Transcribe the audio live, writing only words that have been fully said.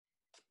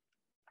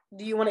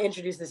do you want to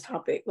introduce this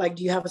topic? Like,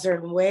 do you have a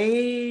certain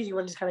way? Do you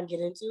want to just kind of get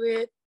into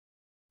it?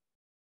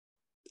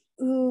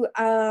 Ooh,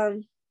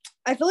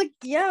 I feel like,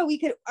 yeah, we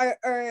could,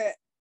 or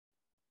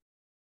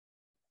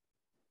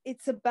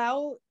it's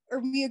about,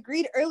 or we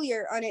agreed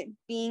earlier on it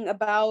being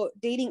about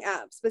dating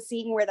apps, but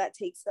seeing where that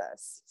takes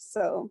us.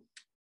 So,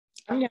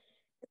 Yeah.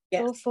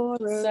 go for a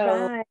So,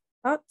 ride.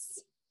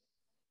 Thoughts?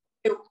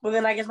 well,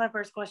 then I guess my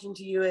first question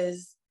to you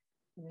is,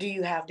 do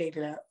you have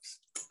dating apps?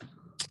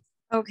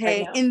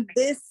 Okay, in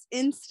this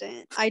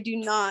instant, I do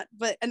not,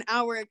 but an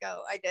hour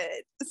ago I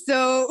did.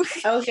 So,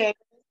 okay.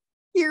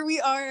 Here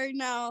we are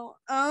now.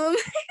 But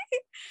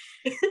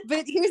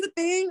here's the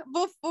thing,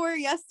 before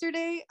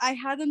yesterday, I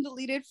had them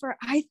deleted for,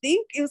 I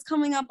think it was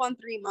coming up on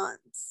 3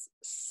 months.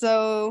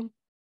 So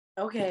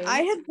okay,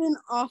 I had been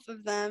off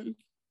of them.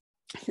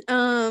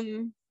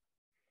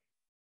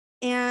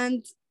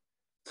 And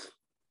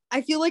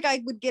I feel like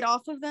I would get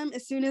off of them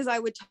as soon as I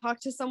would talk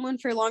to someone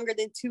for longer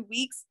than 2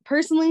 weeks,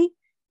 personally,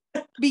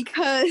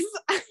 because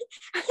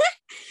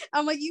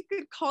I'm like, you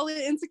could call it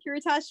insecure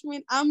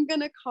attachment. I'm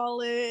gonna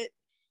call it,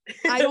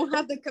 I don't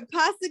have the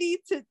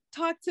capacity to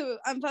talk to,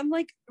 I'm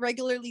like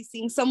regularly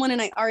seeing someone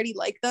and I already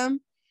like them.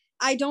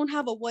 I don't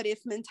have a what if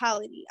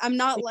mentality. I'm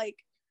not like,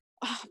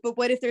 oh, but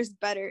what if there's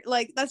better?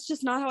 Like, that's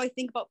just not how I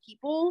think about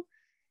people.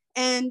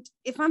 And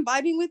if I'm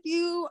vibing with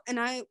you and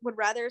I would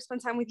rather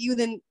spend time with you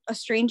than a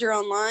stranger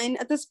online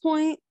at this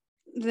point,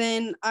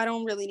 then I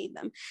don't really need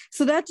them.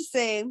 So that to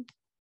say,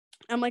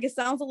 I'm like, it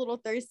sounds a little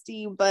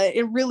thirsty, but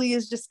it really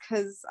is just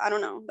because, I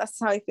don't know, that's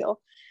how I feel.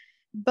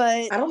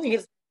 But I don't think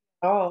it's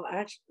all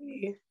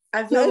actually.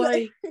 I feel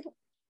like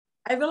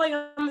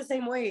I'm the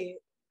same way.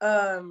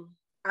 I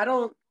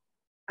don't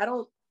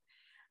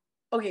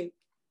okay,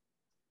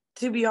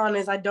 to be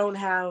honest, I do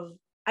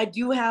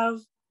have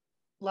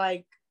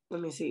like,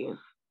 let me see.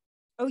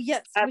 Oh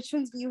yes, which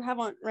ones do you have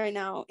on right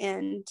now?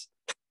 And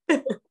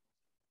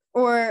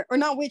or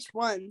not which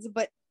ones,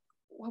 but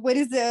what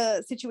is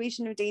the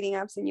situation of dating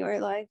apps in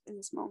your life in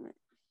this moment?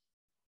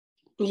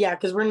 Yeah,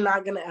 because we're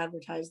not gonna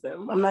advertise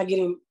them. I'm not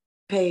getting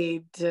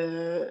paid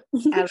to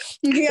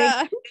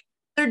yeah.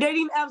 They're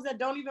dating apps that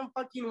don't even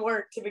fucking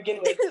work to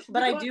begin with.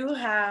 But I do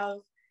have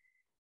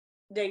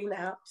dating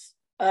apps.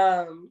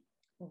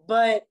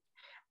 But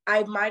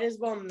I might as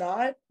well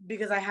not,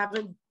 because I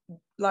haven't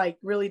like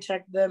really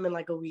checked them in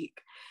like a week.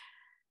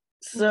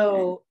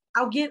 So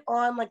I'll get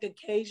on like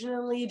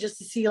occasionally just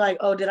to see like,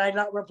 oh, did I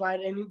not reply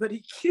to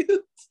anybody cute?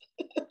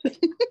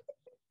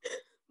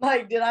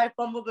 Like, did I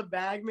fumble the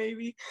bag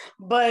maybe?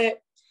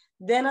 But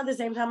then at the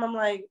same time, I'm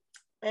like,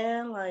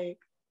 man, like,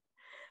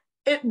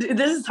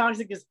 this is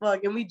toxic as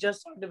fuck, and we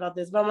just talked about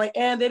this, but I'm like,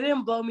 and they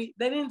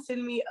didn't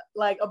send me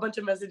like a bunch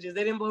of messages,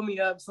 they didn't blow me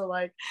up, so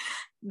like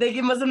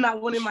they must have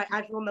not wanted my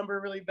actual number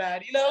really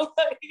bad, you know?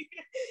 Like,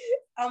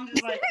 I'm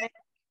just like,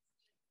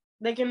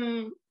 they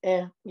can,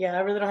 yeah, I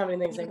really don't have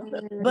anything to say about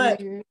that.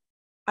 But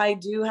I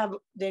do have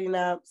dating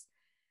apps.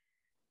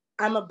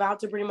 I'm about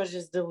to pretty much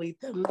just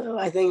delete them though.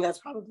 I think that's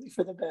probably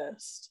for the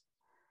best.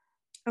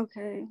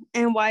 Okay.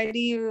 And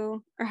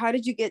how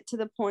did you get to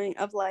the point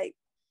of like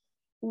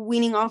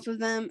weaning off of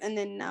them and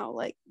then now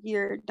like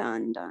you're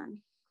done?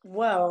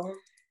 Well,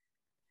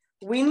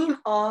 weaning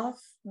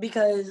off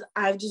because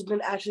I've just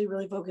been actually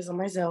really focused on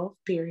myself,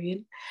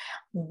 period.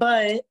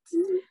 But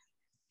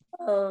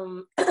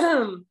I'm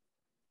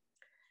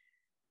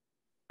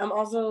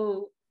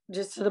also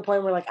just to the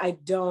point where like I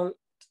don't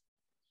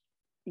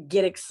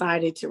get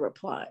excited to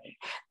reply.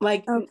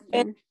 Like,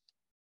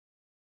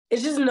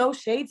 it's just no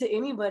shade to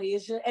anybody.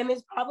 It's just, and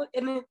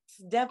it's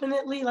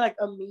definitely like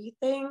a me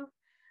thing.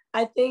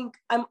 I think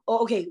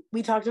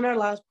we talked in our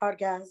last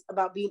podcast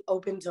about being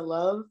open to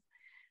love.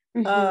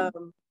 I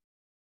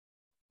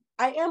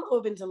am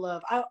open to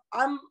love.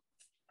 I'm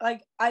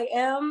like, I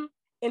am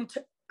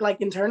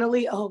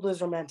internally a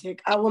hopeless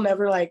romantic. I will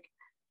never like,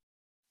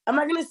 I'm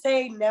not gonna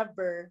say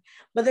never,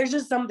 but there's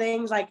just some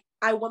things like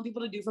I want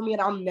people to do for me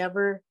and I'll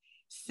never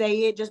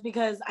say it just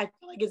because I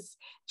feel like it's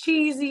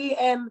cheesy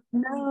and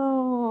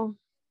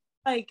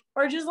like,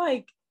 or just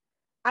like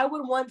I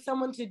would want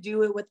someone to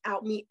do it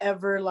without me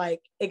ever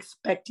like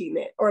expecting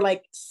it or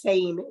like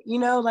saying it, you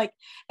know, like,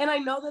 and I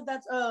know that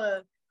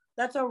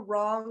that's a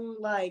wrong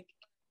like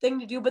thing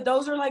to do, but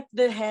those are like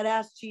the head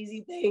ass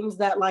cheesy things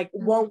that like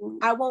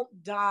I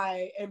won't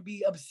die and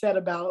be upset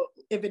about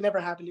if it never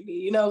happened to me,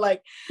 you know,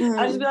 like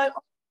I just be like,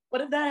 oh,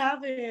 what if that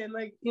happened?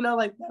 Like, you know,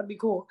 like that'd be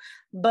cool.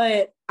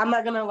 But I'm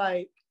not gonna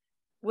like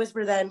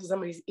whisper that into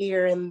somebody's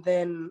ear and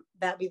then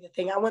that be the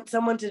thing. I want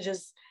someone to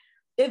just,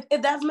 if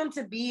that's meant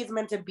to be, it's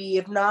meant to be.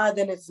 If not,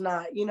 then it's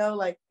not, you know,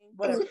 like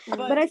whatever.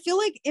 But I feel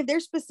like if they're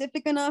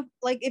specific enough,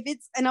 like if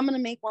it's, and I'm gonna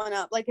make one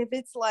up, like if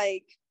it's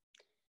like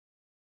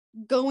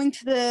going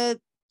to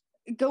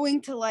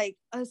like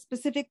a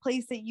specific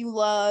place that you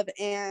love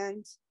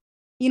and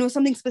you know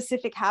something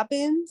specific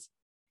happens,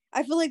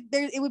 I feel like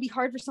it would be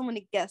hard for someone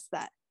to guess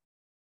that.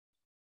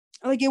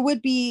 Like it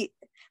would be,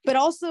 but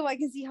also I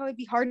can see how it'd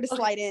be hard to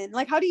slide in.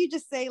 Like, how do you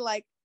just say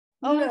like,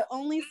 oh, if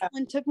only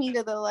someone took me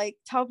to the like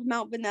top of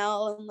Mount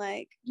Vanel and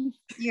like,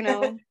 you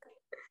know.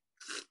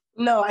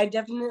 No, I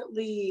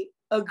definitely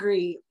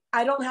agree.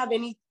 I don't have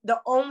any. I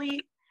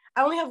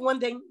only have one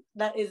thing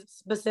that is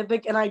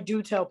specific, and I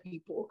do tell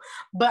people,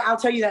 but I'll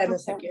tell you that in a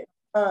second.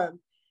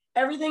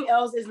 Everything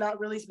else is not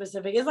really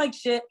specific. It's like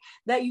shit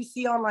that you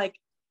see on like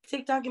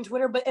TikTok and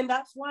Twitter, and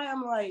that's why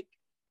I'm like,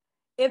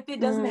 if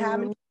it doesn't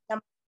happen, I'm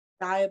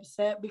die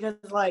upset because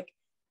like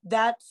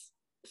that's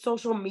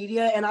social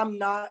media, and I'm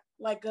not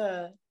like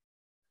a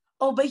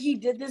oh, but he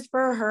did this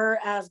for her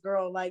as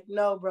girl. Like,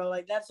 no, bro.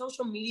 Like that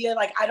social media.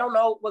 Like, I don't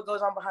know what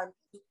goes on behind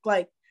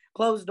like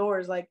closed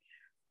doors. Like,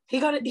 he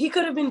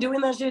could have been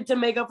doing that shit to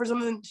make up for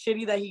something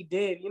shitty that he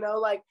did. You know,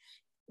 like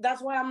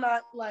that's why I'm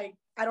not like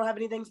I don't have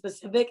anything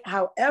specific.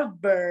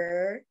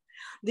 However,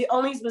 the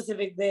only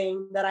specific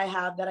thing that I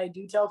have that I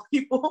do tell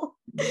people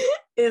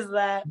is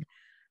that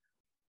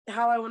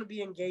how I want to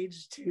be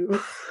engaged to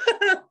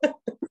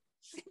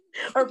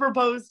or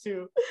proposed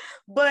to,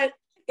 but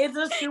it's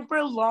a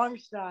super long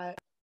shot.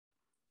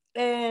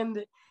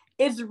 And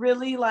it's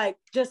really like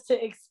just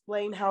to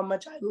explain how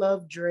much I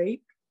love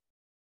Drake.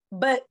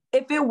 But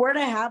if it were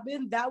to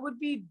happen, that would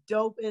be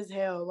dope as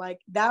hell. Like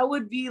that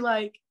would be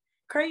like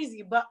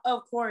crazy. But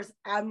of course,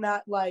 I'm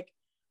not like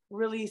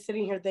really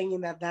sitting here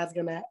thinking that that's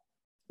gonna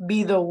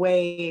be the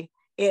way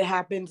it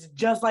happens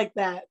just like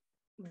that.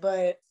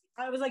 But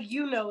I was like,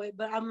 you know it,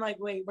 but I'm like,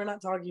 wait, we're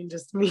not talking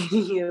just me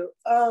and you.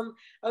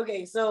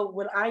 Okay, so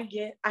when I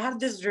have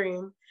this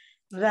dream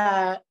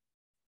that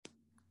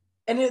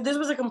this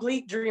was a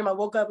complete dream. I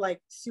woke up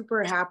like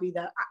super happy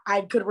that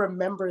I could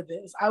remember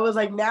this. I was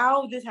like,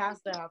 now this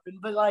has to happen.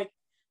 But like,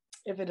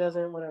 if it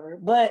doesn't, whatever.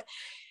 But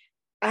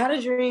I had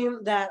a dream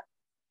that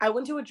I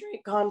went to a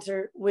Drake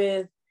concert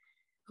with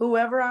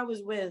whoever I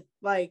was with.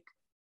 Like,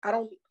 I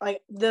don't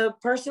like the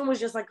person was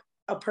just like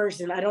a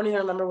person. I don't even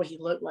remember what he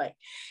looked like.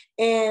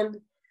 And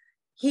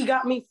he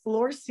got me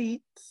floor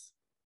seats.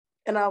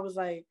 And I was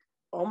like,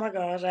 oh my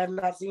gosh, I have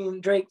not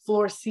seen Drake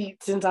floor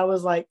seats since I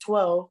was like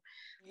 12.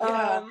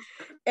 Yeah.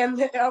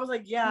 And I was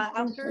like, yeah,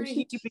 after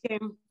he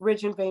became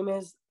rich and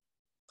famous,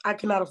 I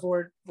could not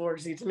afford floor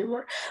seats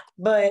anymore.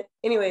 But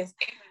anyways,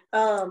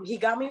 he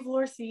got me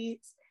floor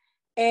seats,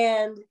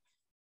 and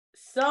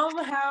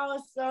somehow,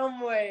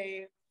 some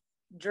way,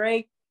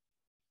 Drake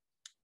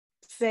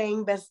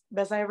sang best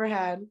I ever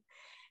had,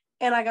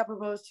 and I got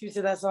proposed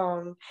to that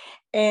song,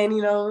 and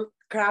you know,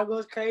 crowd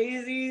goes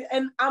crazy,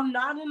 and I'm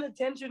not an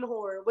attention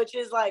whore, which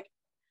is like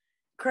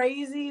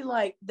crazy,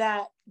 like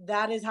that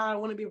is how I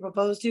want to be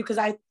proposed to, because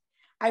I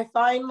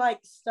find like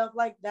stuff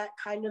like that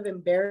kind of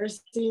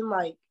embarrassing.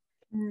 Like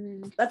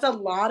that's a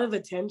lot of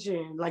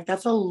attention. Like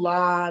that's a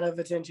lot of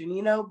attention,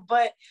 you know.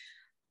 But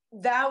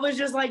that was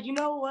just like, you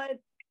know what?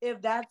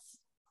 If that's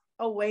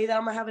a way that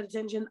I'm gonna have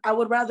attention, I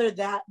would rather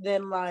that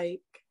than like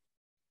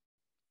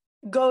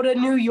go to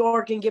New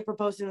York and get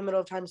proposed in the middle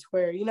of Times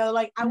Square. You know,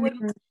 like I would,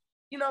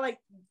 you know, like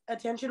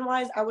attention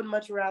wise, I would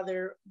much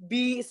rather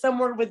be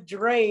somewhere with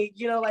Drake,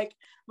 you know, like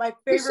my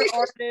favorite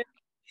artist.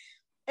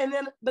 And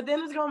then, but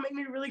then it's gonna make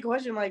me really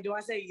question, like, do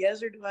I say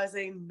yes or do I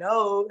say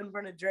no in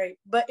front of Drake?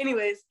 But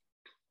anyways,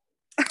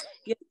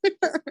 yeah,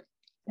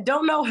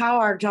 don't know how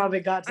our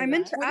topic got to I that.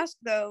 meant to ask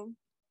though.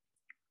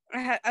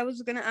 I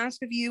was gonna ask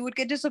if you would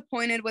get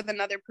disappointed with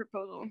another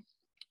proposal.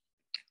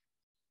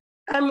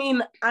 I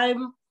mean,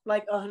 I'm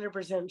like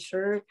 100%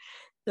 sure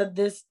that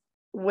this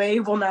way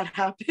will not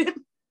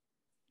happen.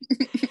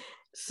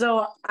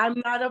 So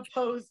I'm not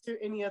opposed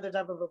to any other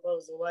type of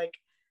proposal. Like,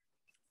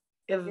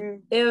 if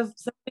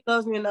somebody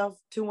loves me enough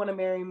to want to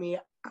marry me,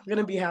 I'm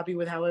gonna be happy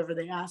with however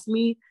they ask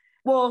me.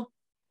 Well,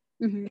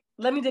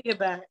 let me take it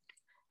back.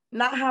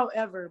 Not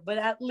however, but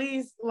at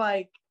least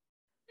like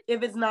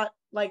if it's not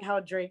like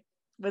how Drake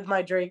with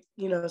my Drake,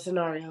 you know,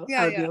 scenario,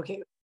 I would be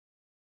okay.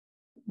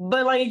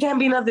 But like it can't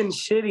be nothing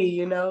shitty,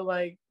 you know.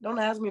 Like don't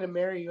ask me to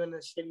marry you in a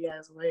shitty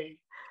ass way.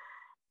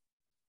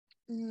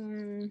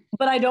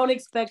 But I don't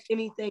expect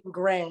anything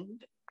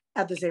grand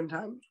at the same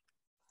time.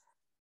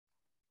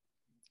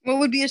 What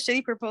would be a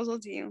shitty proposal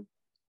to you?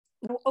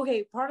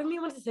 Okay, part of me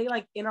wants to say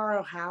like in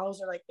our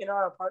house or like in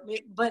our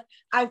apartment, but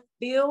I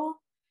feel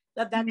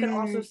that could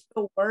also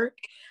still work.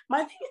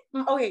 My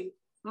thing, okay,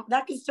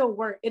 that can still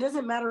work. It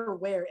doesn't matter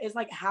where. It's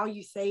like how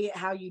you say it,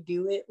 how you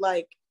do it.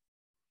 Like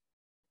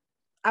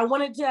I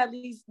want it to at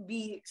least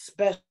be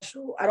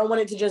special. I don't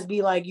want it to just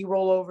be like you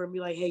roll over and be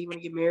like, hey, you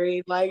want to get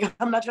married? Like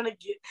I'm not trying to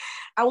get.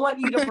 I want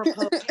you to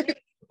propose.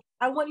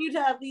 I want you to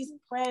at least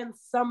plan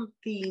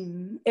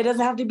something. It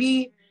doesn't have to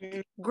be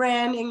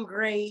grand and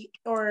great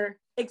or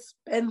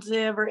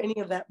expensive or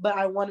any of that, but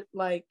I want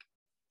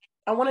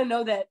to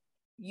know that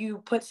you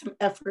put some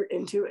effort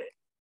into it.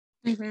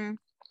 I feel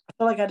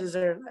like I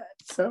deserve that.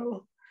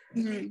 So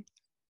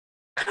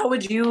how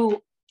would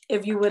you,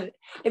 if you were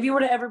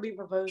to ever be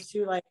proposed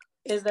to, like,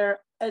 is there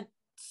a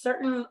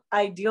certain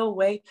ideal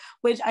way,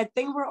 which I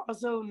think we're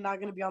also not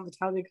going to be on the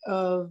topic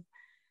of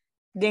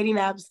dating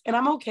apps, and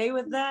I'm okay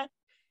with that.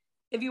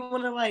 If you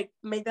want to like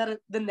make that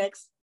the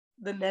next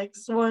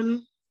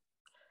one,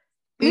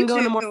 we can go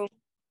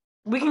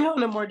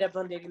into more depth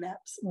on dating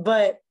apps.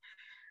 But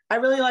I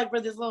really like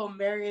where this little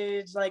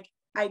marriage like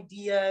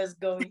idea is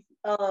going.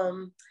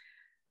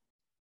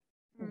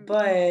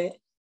 But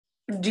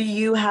do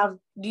you have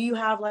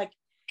like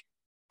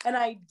an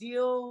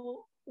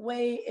ideal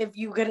way if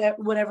you could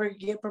whatever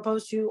get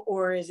proposed to,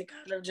 or is it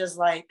kind of just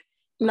like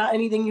not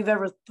anything you've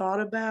ever thought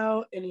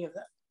about, any of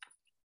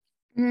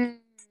that?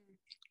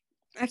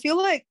 I feel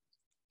like,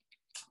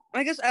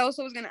 I guess I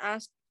also was gonna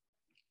ask,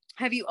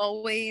 have you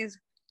always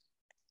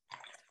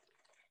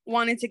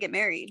wanted to get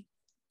married?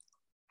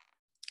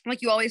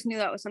 Like, you always knew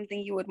that was something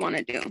you would want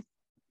to do?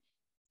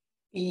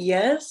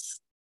 Yes.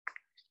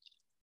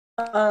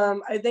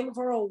 I think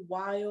for a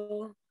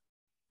while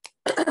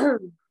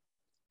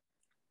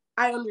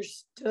I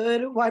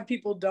understood why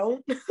people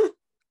don't.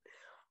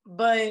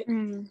 But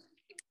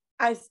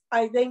I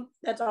think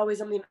that's always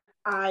something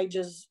I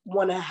just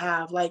want to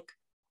have. Like,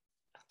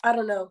 I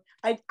don't know.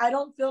 I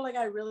don't feel like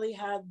I really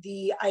had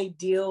the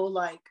ideal,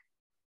 like,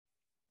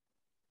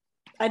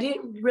 I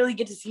didn't really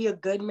get to see a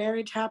good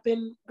marriage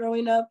happen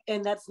growing up,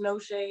 and that's no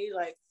shade.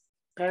 Like,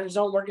 parents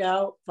don't work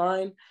out,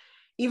 fine.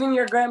 Even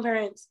your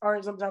grandparents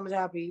aren't sometimes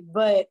happy,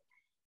 but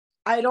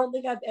I don't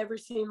think I've ever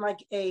seen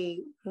like a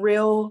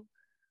real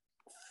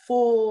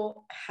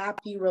full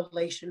happy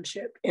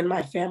relationship in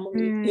my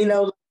family, you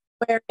know,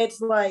 where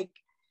it's like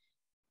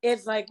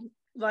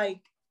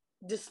like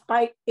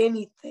despite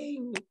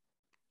anything,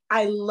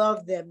 I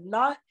love them.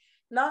 Not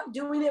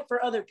doing it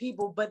for other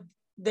people, but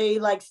they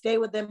like stay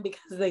with them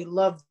because they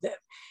love them.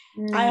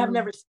 I have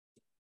never,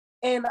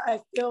 and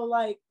I feel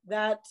like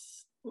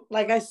that's,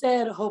 like I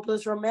said,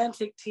 hopeless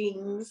romantic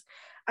teens.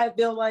 I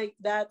feel like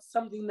that's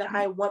something that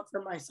I want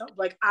for myself.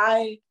 Like,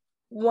 I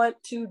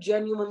want to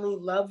genuinely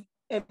love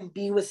and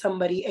be with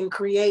somebody and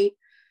create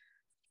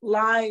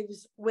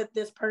lives with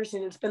this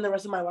person and spend the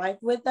rest of my life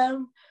with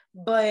them.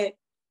 But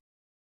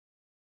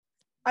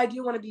I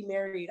do want to be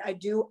married.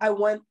 I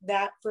want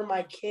that for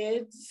my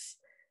kids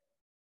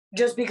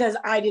just because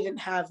I didn't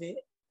have it.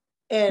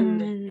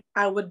 And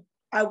I would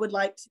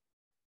like to,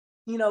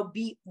 you know,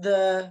 beat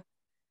the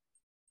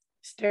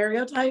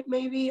stereotype,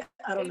 maybe.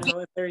 I don't know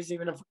if there's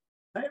even a,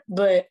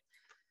 but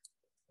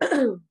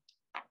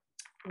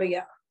but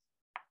yeah.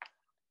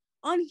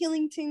 On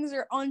healing things,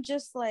 or on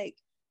just like,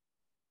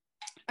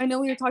 I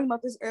know we were talking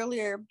about this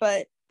earlier,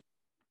 but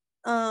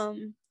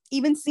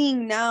even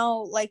seeing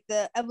now like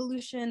the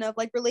evolution of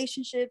like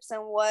relationships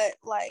and what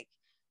like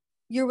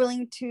you're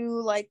willing to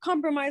like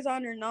compromise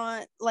on or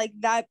not, like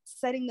that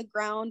setting the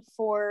ground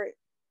for,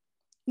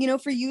 you know,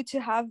 for you to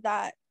have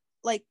that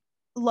like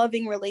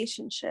loving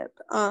relationship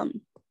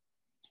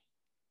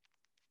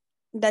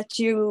that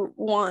you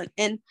want.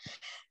 And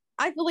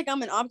I feel like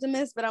I'm an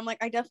optimist, but I'm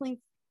like, I definitely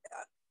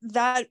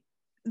that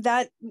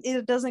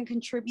it doesn't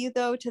contribute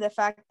though to the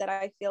fact that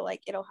I feel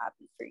like it'll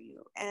happen for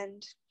you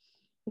and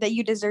that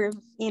you deserve,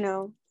 you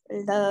know,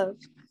 love.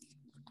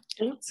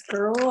 Thanks,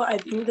 girl. I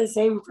think the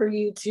same for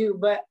you too.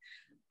 But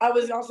I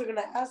was also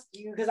gonna ask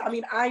you, because I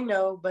mean I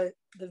know, but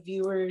the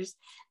viewers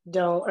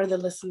don't, or the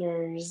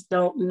listeners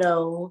don't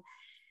know.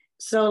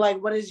 So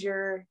like, what is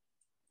your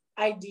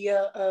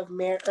idea of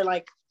marriage, or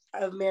like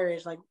of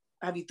marriage? Like,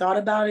 have you thought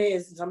about it?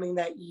 Is it something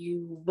that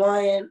you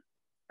want,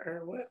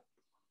 or what?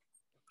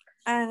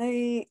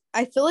 I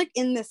feel like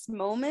in this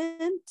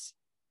moment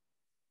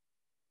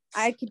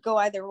I could go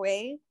either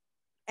way.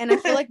 And I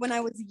feel like when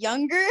I was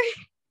younger,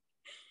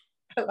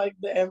 I like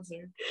the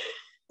answer.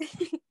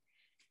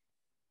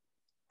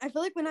 I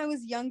feel like when I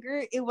was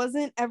younger, it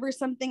wasn't ever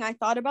something I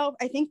thought about.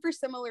 I think for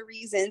similar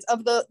reasons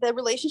of the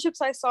relationships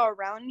I saw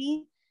around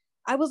me,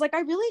 I was like,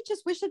 I really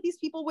just wish that these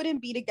people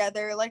wouldn't be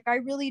together. Like, I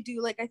really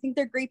do. Like, I think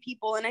they're great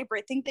people, and I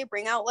think they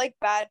bring out like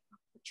bad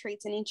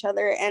traits in each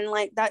other, and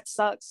like that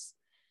sucks.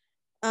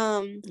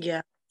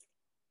 Yeah,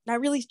 that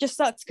really just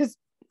sucks because,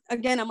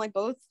 again, I'm like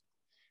both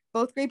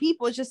great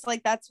people. It's just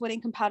like that's what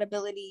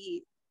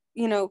incompatibility,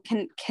 you know,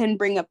 can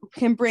bring up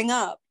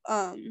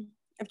of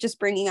just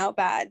bringing out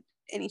bad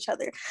in each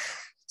other.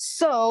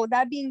 So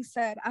that being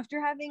said, after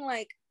having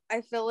like,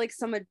 I feel like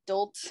some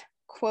adult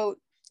quote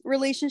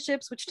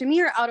relationships, which to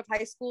me are out of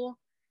high school,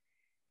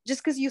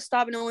 just because you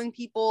stop knowing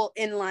people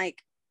and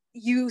like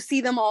you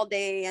see them all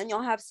day and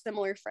you'll have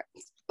similar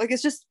friends. Like,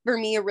 it's just for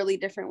me a really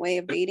different way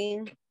of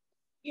dating.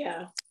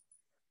 Yeah.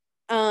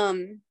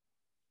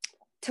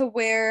 To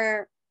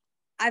where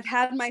I've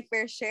had my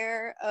fair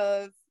share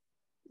of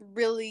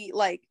really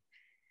like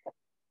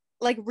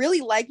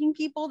really liking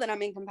people that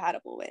I'm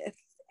incompatible with.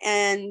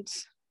 And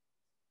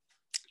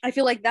I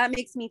feel like that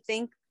makes me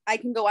think I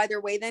can go either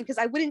way then, because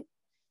I wouldn't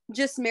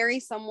just marry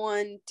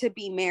someone to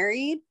be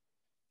married.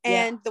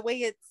 And the way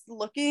it's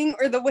looking,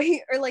 or the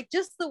way, or like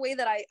just the way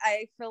that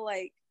I feel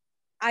like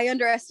I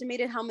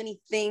underestimated how many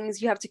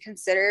things you have to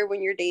consider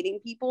when you're dating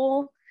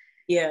people.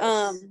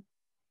 Yeah.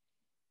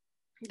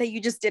 That you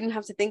just didn't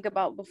have to think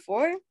about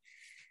before,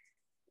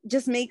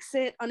 just makes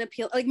it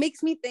unappealing. Like,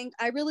 makes me think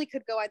I really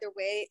could go either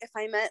way. If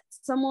I met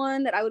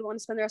someone that I would want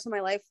to spend the rest of my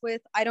life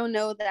with, I don't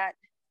know that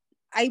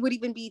I would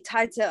even be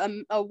tied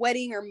to a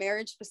wedding or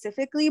marriage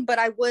specifically, but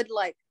I would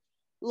like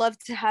love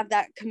to have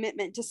that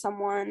commitment to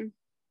someone.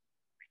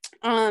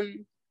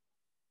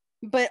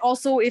 But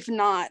also if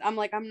not, I'm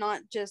like, I'm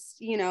not just,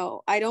 you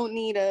know, I don't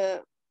need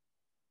a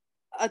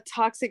a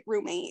toxic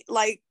roommate.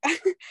 Like,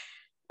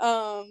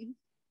 I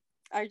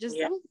just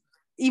don't,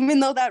 even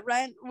though that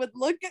rent would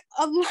look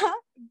a lot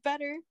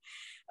better,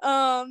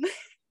 I'm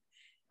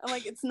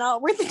like, it's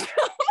not worth it.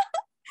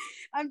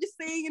 I'm just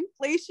saying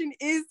inflation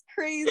is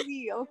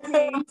crazy,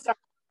 okay?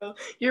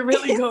 You're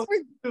really going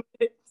through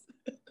it.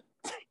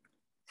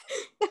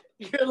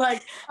 You're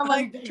like, I'm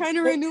like trying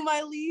to renew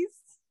my lease.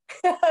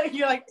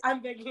 You're like,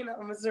 I'm begging,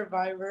 I'm a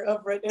survivor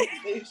of rent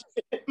inflation.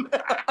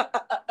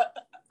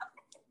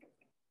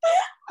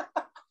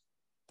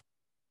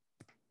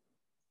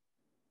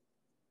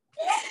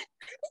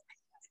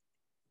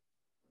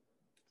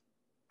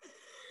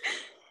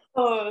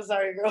 Oh,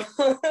 sorry, girl.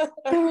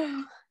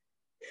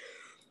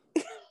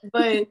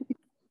 But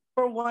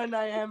for one,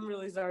 I am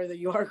really sorry that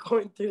you are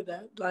going through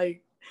that.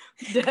 Like,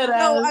 dead ass.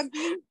 No, I'm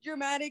being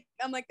dramatic.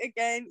 I'm like,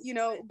 again, you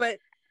know, but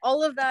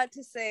all of that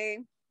to say,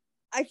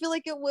 I feel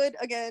like it would,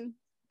 again,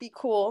 be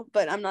cool,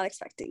 but I'm not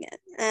expecting it.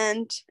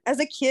 And as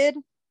a kid,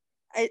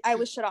 I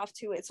was shut off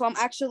to it. So I'm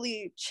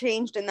actually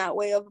changed in that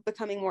way of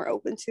becoming more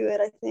open to it,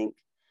 I think.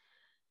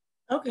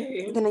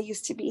 Okay. Than I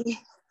used to be.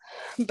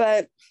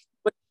 But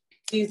what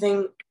do you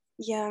think?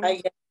 Yeah.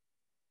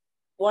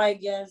 I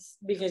guess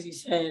because you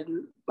said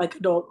like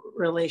adult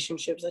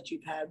relationships that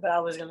you've had, but I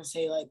was gonna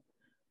say like,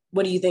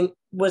 what do you think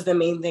was the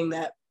main thing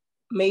that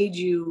made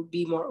you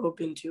be more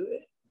open to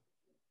it?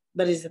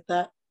 But is it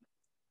that?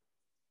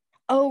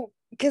 Oh,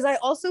 because I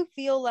also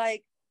feel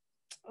like,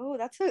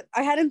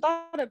 I hadn't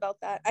thought about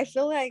that. I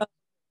feel like,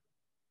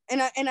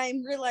 and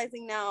I'm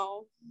realizing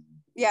now,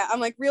 yeah, I'm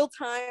like real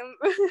time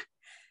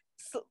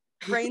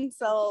brain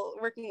cell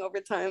working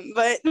overtime,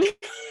 but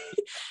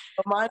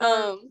mine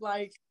are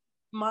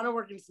mine are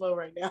working slow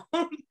right now.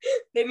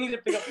 They need to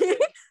pick up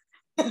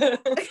the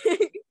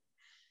pace.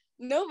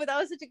 No, but that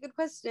was such a good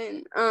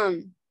question.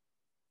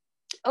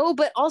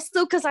 But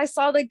also because I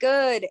saw the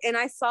good and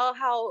I saw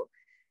how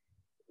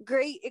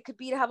great it could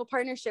be to have a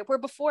partnership, where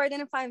before I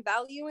didn't find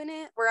value in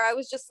it, where I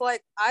was just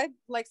like, I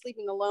like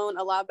sleeping alone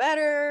a lot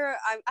better.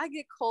 I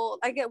get cold,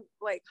 I get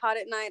like hot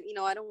at night, you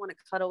know, I don't want to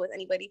cuddle with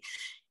anybody,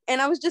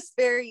 and I was just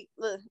very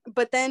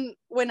but then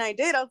when I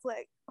did, I was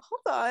like,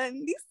 hold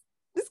on, these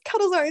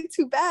cuddles aren't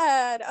too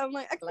bad. I'm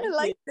like, I kind of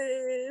like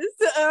this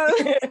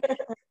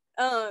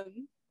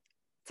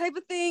type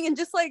of thing, and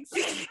just like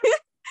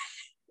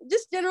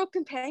just general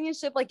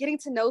companionship, like getting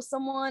to know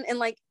someone, and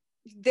like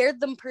they're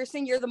the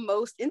person you're the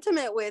most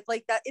intimate with,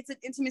 like that. It's an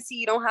intimacy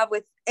you don't have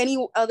with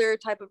any other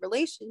type of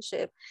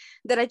relationship,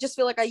 that I just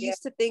feel like I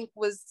used to think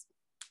was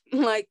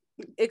like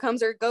it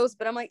comes or it goes,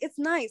 but I'm like, it's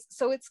nice.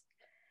 So it's,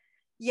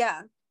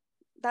 yeah,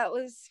 that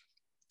was,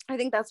 I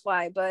think that's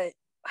why. But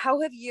how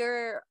have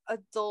your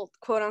adult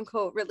quote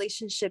unquote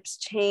relationships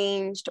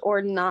changed,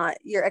 or not,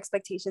 your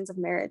expectations of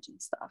marriage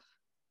and stuff?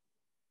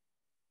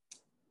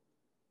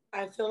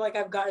 I feel like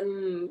I've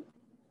gotten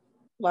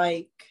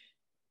like,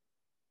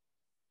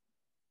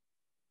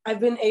 I've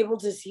been able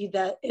to see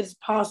that it's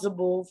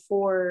possible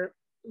for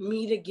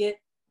me to get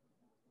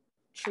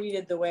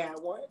treated the way I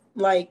want.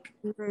 Like,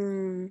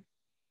 you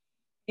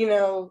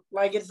know,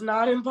 like it's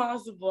not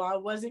impossible. I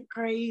wasn't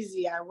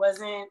crazy. I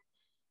wasn't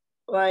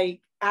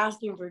like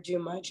asking for too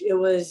much.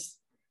 It's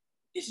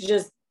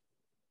just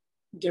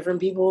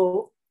different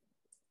people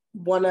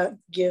want to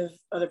give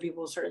other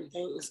people certain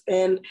things.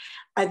 And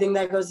I think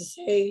that goes to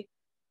say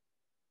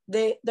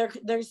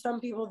there's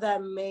some people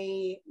that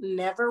may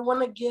never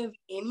want to give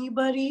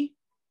anybody,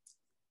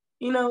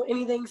 you know,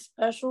 anything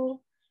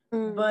special,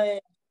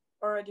 but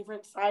or a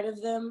different side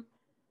of them.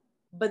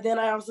 But then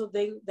I also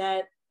think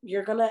that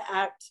you're gonna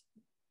act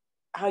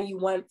how you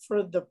want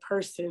for the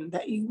person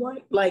that you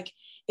want. Like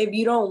if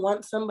you don't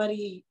want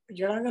somebody,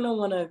 you're not gonna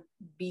want to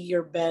be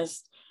your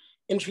best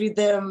and treat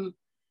them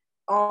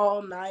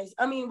all nice.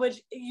 I mean,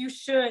 which you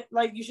should,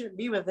 like, you shouldn't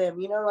be with them,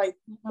 you know, like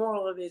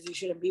moral of it is you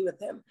shouldn't be with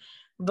them,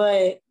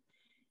 but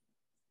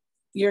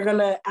you're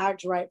gonna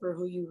act right for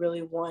who you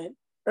really want,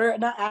 or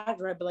not act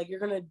right, but like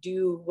you're gonna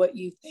do what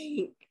you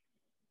think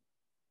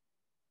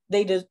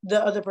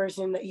the other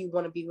person that you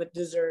want to be with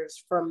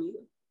deserves from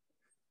you.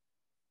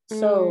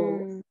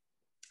 So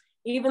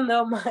even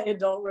though my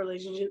adult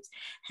relationships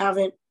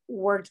haven't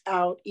worked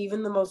out,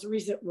 even the most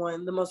recent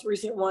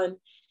one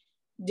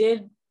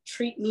did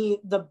treat me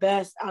the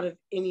best out of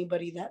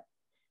anybody that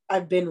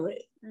I've been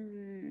with.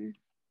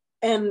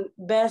 And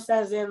best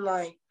as in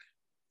like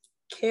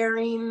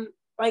caring,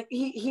 like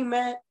he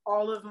met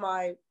all of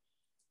my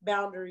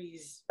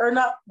boundaries, or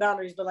not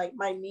boundaries, but like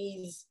my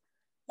needs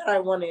that I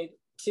wanted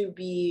to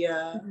be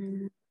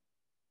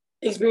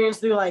experienced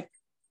through like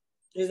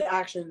his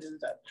actions and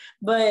stuff.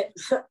 But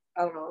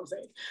I don't know what I'm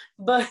saying.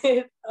 But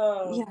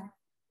yeah,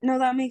 no,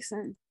 that makes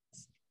sense.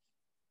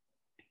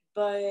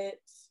 But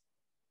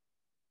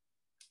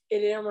it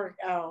didn't work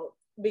out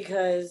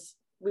because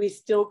we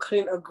still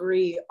couldn't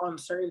agree on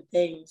certain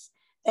things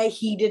that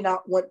he did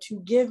not want to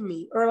give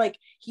me, or like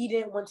he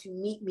didn't want to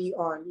meet me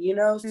on, you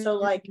know? So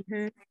like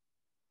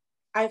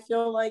I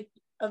feel like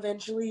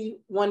eventually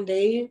one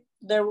day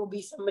there will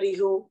be somebody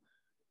who,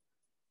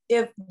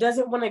 if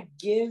doesn't want to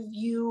give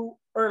you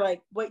or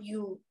like what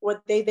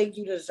they think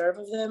you deserve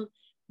of them,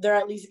 they're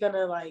at least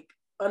gonna like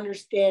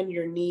understand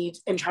your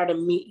needs and try to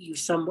meet you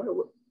somewhere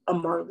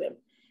among them.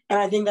 And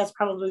I think that's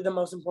probably the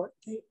most important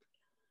thing.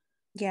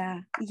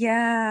 Yeah.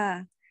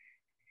 Damn.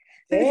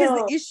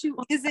 Because the issue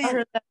I isn't.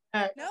 heard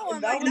that. No,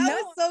 I'm like,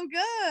 that was so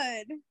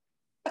good.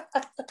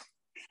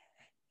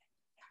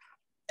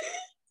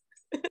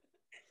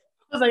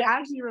 I was like, I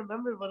actually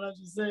remembered what I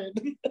just said.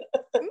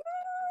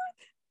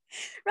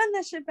 Run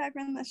that shit back.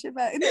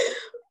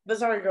 But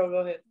sorry, girl, go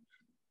ahead.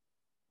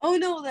 Oh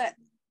no, that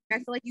I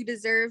feel like you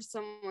deserve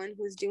someone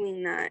who's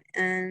doing that,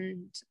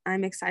 and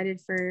I'm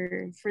excited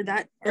for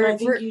that. And I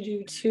think you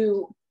do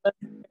too.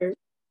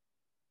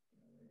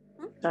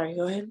 Sorry,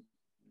 go ahead.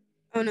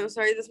 Oh no,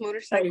 sorry, this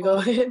motorcycle. Sorry, go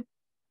ahead.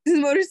 This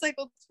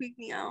motorcycle tweaked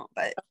me out,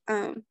 but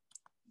no,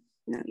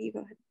 you go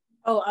ahead.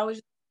 Oh,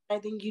 I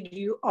think you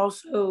do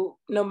also,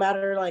 no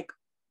matter like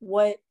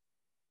what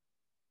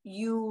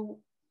you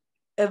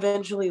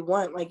eventually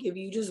want, like if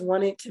you just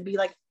want it to be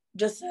like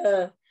just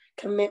a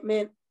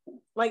commitment,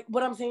 like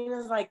what I'm saying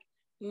is like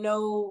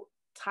no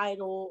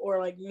title or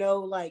like no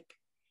like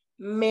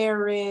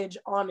marriage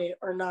on it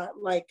or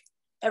not, like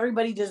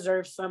everybody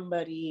deserves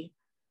somebody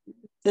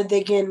that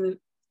they can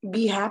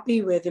be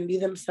happy with and be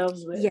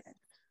themselves with. Yeah.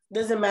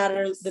 Doesn't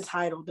matter the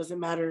title, doesn't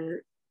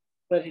matter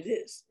what it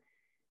is.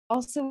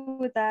 Also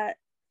with that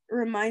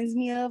reminds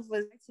me of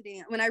was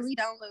today when I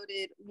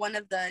re-downloaded one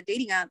of the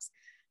dating apps,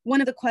 one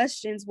of the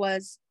questions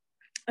was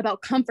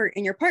about comfort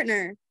in your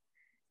partner.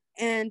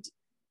 And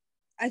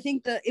I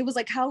think it was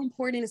like, how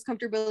important is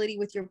comfortability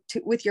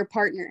with your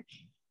partner?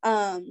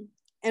 And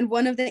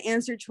one of the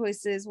answer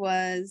choices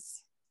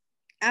was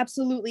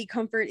absolutely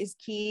comfort is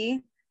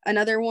key.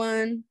 Another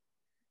one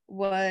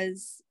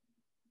was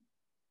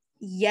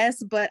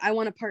yes, but I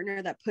want a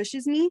partner that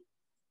pushes me.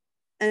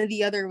 And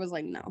the other was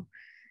like, no.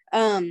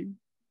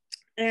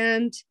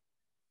 And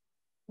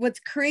what's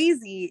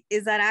crazy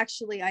is that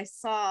actually I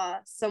saw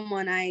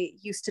someone I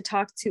used to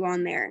talk to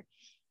on there,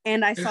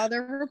 and I saw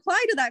their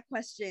reply to that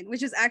question,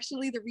 which is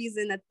actually the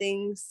reason that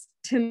things,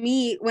 to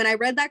me, when I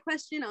read that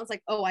question, I was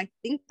like, oh, I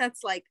think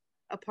that's like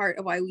a part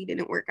of why we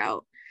didn't work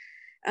out.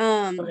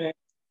 Okay.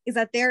 Is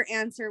that their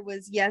answer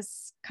was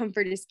yes,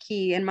 comfort is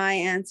key, and my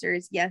answer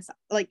is yes,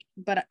 like,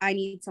 but I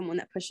need someone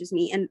that pushes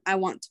me, and I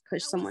want to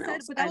push someone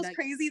else. But that was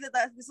crazy that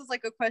this was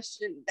like a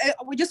question.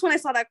 Just when I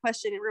saw that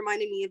question, it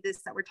reminded me of this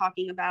that we're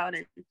talking about,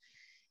 and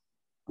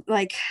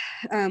like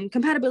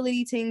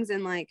compatibility things,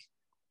 and like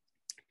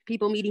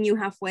people meeting you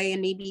halfway,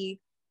 and maybe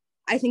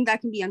I think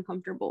that can be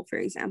uncomfortable, for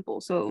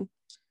example. So,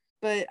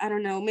 but I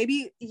don't know,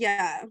 maybe,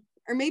 yeah,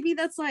 or maybe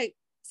that's like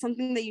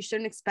something that you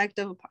shouldn't expect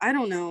of, I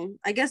don't know.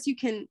 I guess you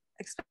can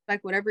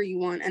expect whatever you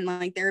want, and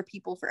like there are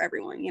people for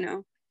everyone, you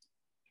know.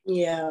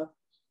 Yeah.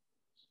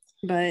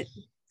 But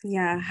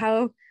yeah,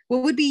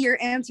 what would be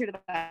your answer to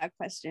that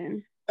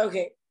question?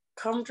 Okay,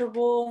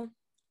 comfortable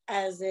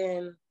as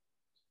in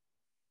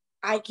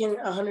I can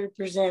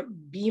 100%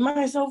 be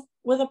myself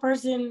with a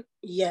person.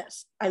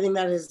 Yes, I think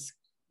that is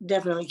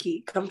definitely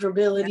key.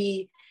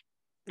 Comfortability,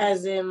 yeah.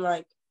 As in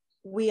like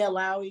we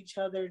allow each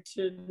other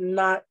to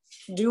not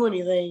do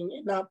anything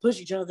and not push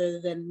each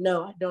other, then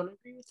no, I don't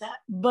agree with that.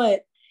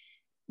 But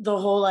the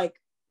whole like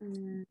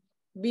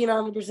being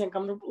 100%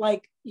 comfortable,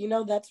 like, you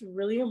know, that's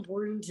really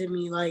important to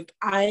me. Like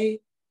I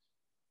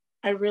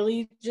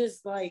really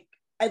just like,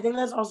 I think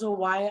that's also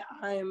why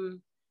I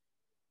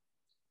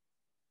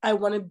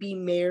want to be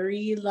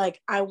married. Like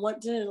I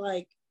want to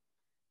like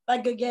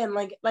again,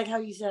 like how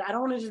you said, I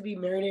don't want to just be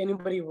married to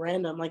anybody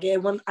random. Like I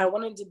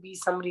wanted to be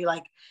somebody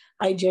like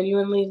I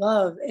genuinely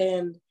love.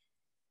 And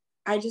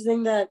I just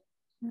think that,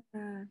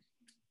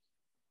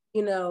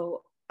 you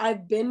know,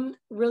 I've been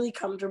really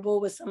comfortable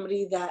with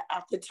somebody that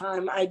at the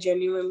time I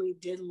genuinely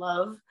did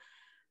love.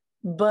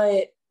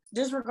 But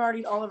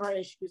disregarding all of our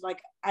issues,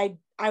 like I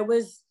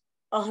was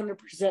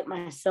 100%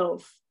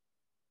 myself.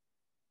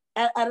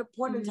 At a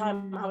point in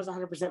time, I was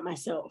 100%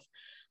 myself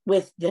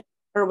with them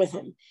or with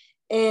him.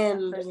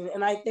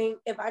 And I think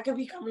if I could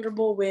be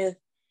comfortable with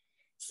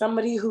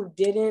somebody who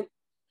didn't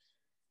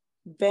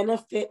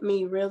benefit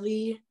me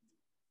really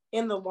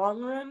in the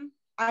long run,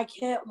 I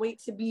can't wait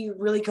to be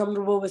really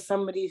comfortable with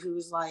somebody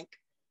who's like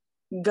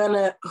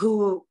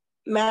who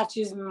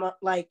matches my,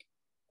 like,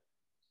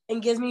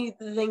 and gives me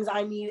the things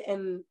I need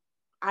and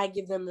I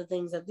give them the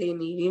things that they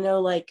need, you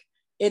know, like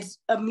it's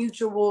a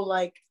mutual,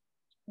 like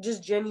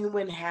just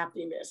genuine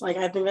happiness. Like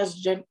I think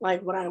that's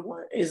like what I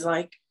want is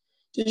like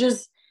to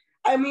just,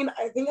 I mean,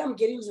 I think I'm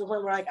getting to the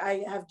point where like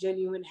I have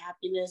genuine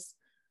happiness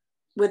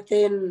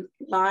within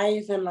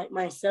life and like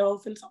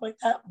myself and stuff like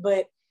that.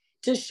 But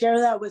to share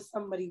that with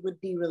somebody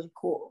would be really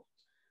cool,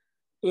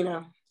 you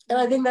know? And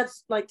I think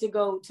that's like to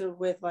go to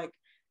with like,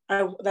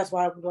 that's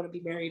why I want to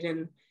be married.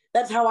 And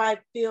that's how I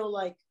feel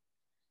like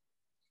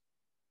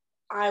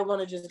I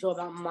want to just go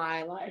about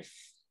my life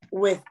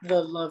with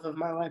the love of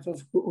my life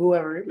of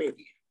whoever it may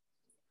be.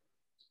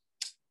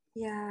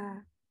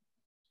 Yeah.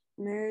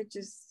 Marriage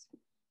is,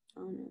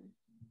 for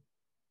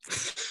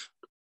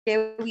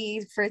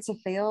it to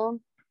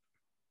fail.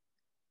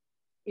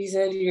 You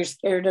said you're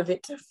scared of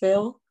it to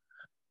fail?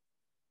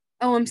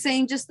 Oh, I'm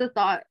saying just the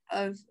thought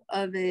of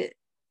it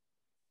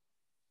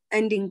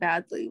ending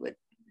badly would.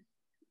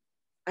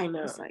 I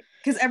know. Like,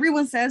 because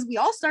everyone says we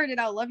all started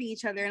out loving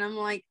each other, and I'm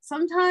like,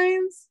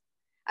 sometimes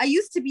I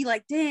used to be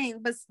like,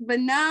 dang, but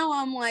now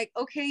I'm like,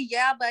 okay,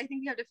 yeah, but I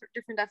think we have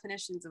different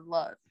definitions of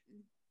love.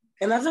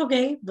 And that's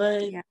okay,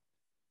 but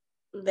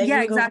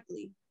yeah,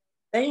 exactly.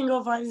 They can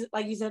go find,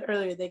 like you said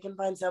earlier, they can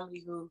find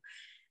somebody who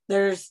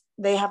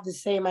they have the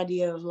same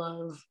idea of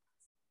love.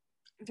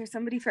 There's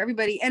somebody for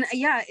everybody. And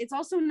yeah, it's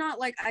also not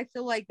like I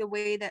feel like the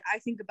way that I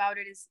think about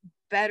it is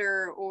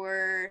better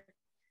or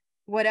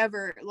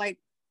whatever. Like,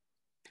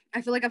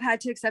 I feel like I've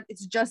had to accept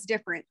it's just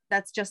different.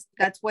 That's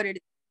what it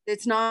is.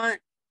 It's not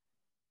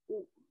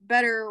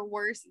better or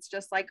worse. It's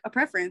just like a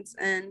preference.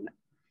 And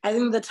I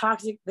think the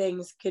toxic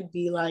things could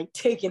be like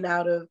taken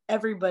out of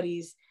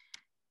everybody's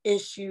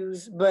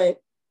issues,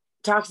 but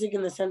toxic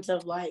in the sense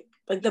of like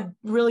the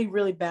really,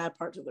 really bad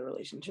parts of the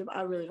relationship.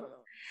 I really don't know.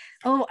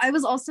 Oh, I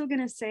was also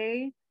gonna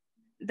say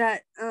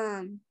that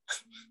and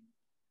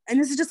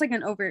this is just like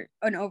an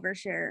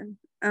overshare.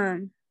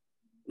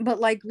 But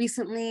like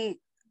recently,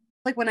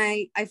 like when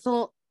I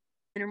feel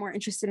men are more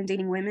interested in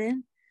dating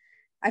women,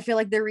 I feel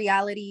like the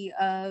reality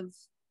of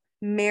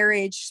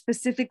marriage,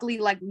 specifically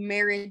like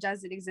marriage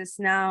as it exists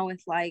now,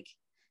 with like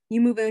you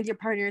move in with your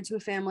partner into a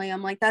family,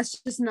 I'm like, that's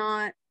just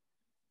not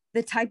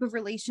the type of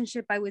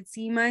relationship I would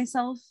see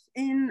myself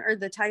in, or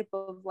the type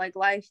of like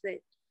life that,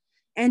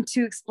 and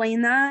to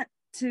explain that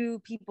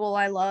to people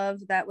I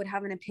love that would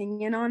have an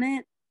opinion on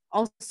it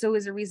also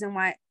is a reason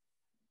why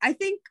I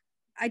think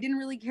I didn't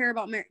really care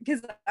about marriage,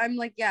 because I'm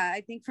like, yeah,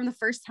 I think from the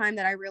first time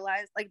that I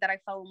realized like that I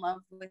fell in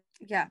love with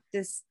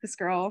this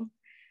girl,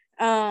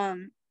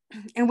 and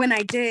when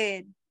I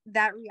did,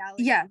 that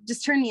reality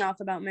just turned me off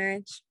about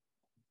marriage,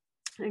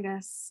 I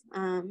guess.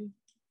 But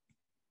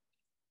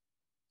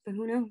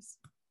who knows?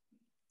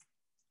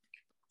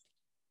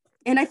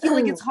 And I feel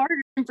like it's harder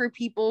for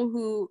people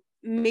who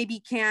maybe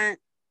can't.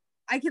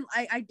 I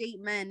date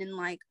men and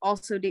like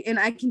also date, and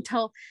I can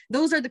tell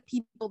those are the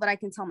people that I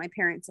can tell my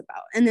parents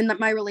about, and then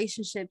my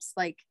relationships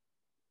like,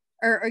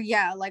 or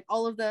like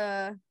all of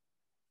the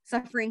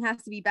suffering has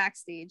to be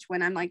backstage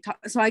when I'm like,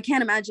 so I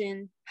can't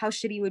imagine how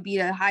shitty it would be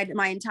to hide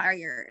my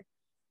entire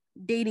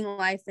dating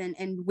life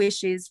and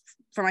wishes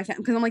for my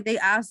family, because I'm like, they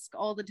ask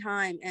all the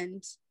time,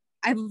 and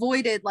I've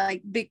avoided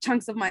like big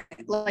chunks of my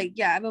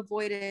I've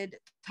avoided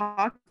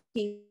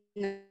talking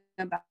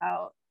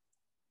about.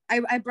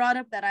 I brought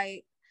up that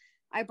I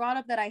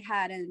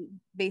had, and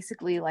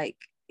basically like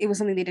it was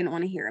something they didn't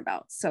want to hear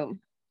about. So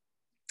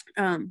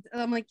I'm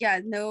like, yeah,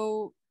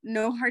 no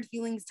hard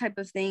feelings type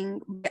of thing.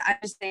 I'm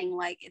just saying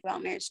like it's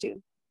about marriage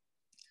too.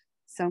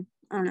 So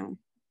I don't know.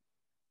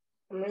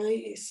 I'm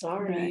really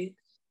sorry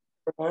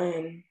for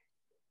one.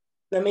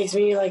 That makes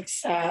me like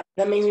sad.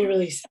 That makes me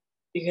really sad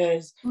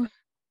because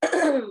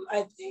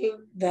I think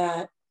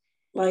that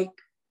like,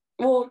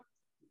 well,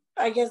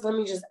 I guess let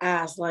me just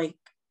ask, like,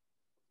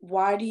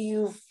 why do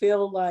you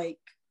feel like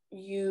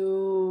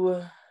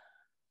you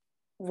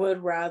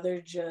would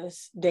rather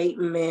just date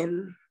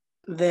men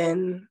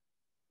than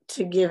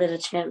to give it a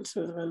chance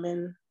with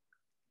women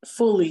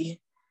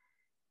fully?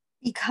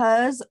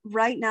 Because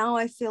right now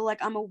I feel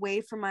like I'm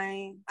away from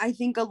I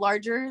think a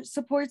larger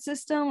support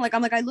system. Like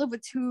I live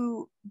with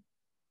two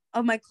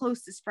of my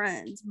closest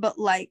friends, but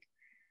like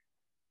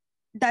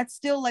that's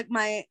still like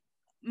my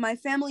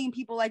family and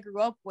people I grew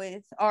up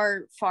with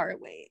are far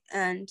away,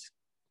 and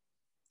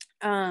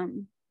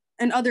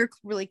other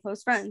really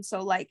close friends.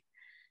 So like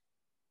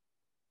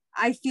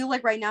I feel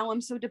like right now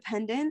I'm so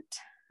dependent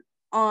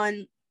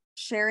on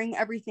sharing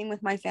everything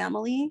with my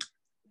family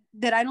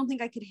that I don't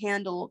think I could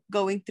handle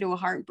going through a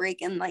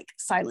heartbreak and like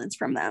silence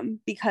from them,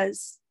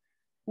 because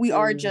we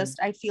are just,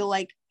 I feel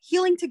like,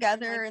 healing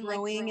together and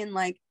growing, and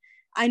like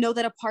I know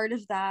that a part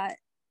of that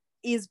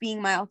is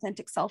being my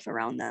authentic self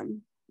around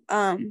them.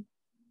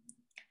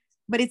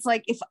 But it's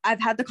like if I've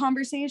had the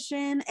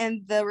conversation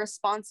and the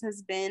response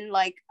has been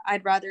like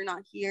I'd rather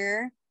not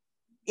hear,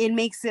 it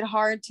makes it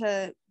hard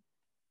to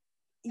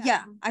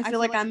I feel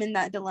like I'm in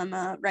that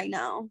dilemma right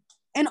now.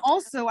 And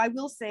also I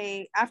will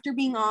say, after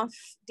being off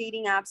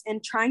dating apps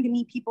and trying to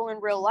meet people in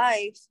real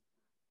life,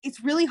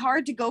 it's really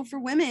hard to go for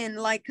women,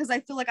 like, because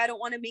I feel like I don't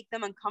want to make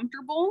them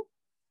uncomfortable.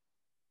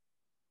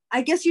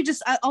 I guess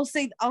I'll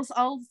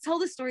tell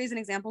the story as an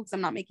example because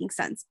I'm not making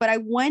sense, but I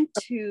went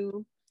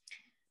to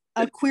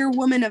a queer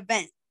woman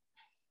event,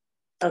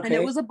 and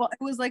it was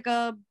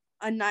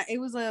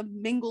a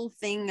mingle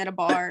thing at a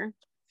bar.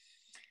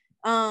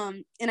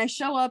 And I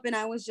show up and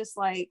I was just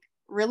like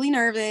really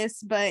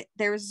nervous, but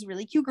there was this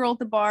really cute girl at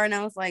the bar, and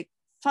I was like,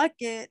 fuck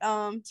it.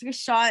 Took a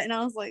shot, and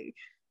I was like,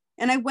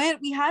 and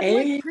we had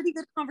like a pretty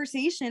good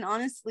conversation,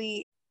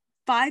 honestly.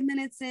 5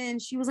 minutes in,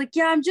 she was like,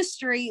 yeah, I'm just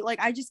straight. Like,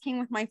 I just came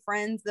with my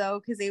friends though,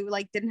 because they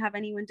like didn't have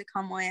anyone to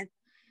come with.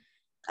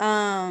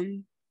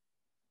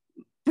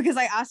 Because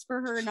I asked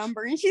for her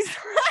number, and she's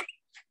like,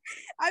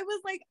 I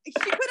was like, she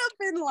could have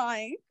been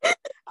lying.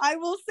 I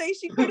will say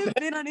she could have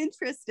been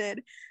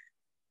uninterested.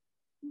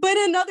 But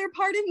another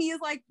part of me is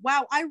like,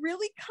 wow, I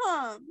really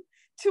come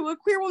to a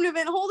queer woman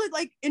event. Hold it,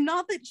 like, and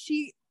not that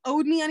she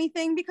owed me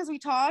anything because we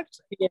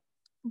talked. Yeah.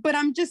 But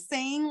I'm just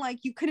saying, like,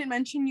 you couldn't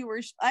mention you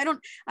were,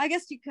 I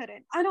guess you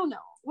couldn't. I don't know.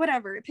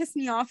 Whatever. It pissed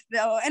me off,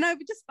 though. And I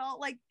just felt,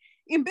 like,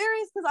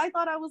 embarrassed because I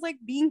thought I was, like,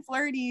 being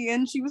flirty.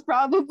 And she was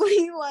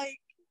probably, like,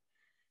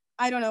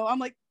 I don't know. I'm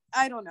like,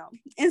 I don't know.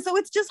 And so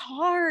it's just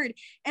hard.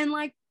 And,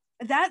 like,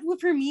 that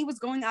for me was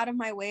going out of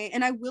my way.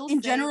 And I will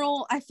in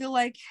general, I feel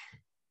like,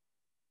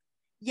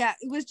 yeah,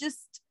 it was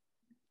just,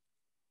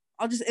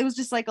 it was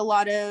just, like, a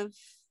lot of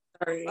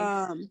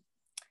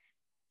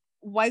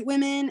white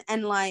women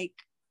and, like,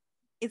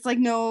 it's like,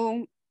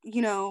 no,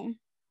 you know,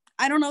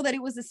 I don't know that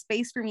it was a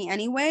space for me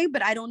anyway,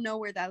 but I don't know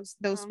where those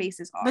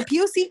spaces are. But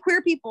POC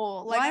queer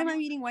people, like, why am I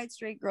meeting white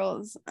straight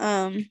girls?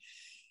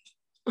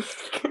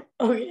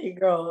 Okay,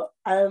 girl,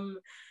 I'm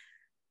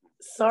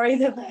sorry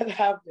that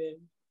happened.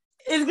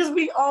 It's because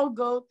we all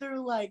go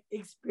through, like,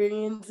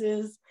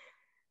 experiences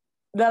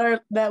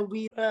that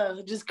we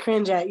just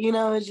cringe at, you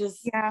know. It's just,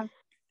 yeah.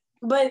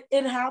 But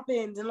it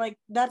happens, and, like,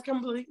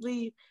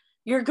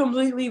 you're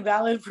completely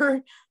valid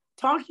for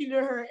talking to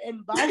her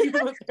and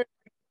vibing with her.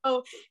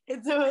 So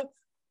it's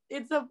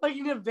a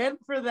fucking event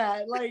for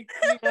that. Like,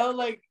 you know,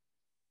 like,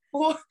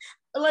 what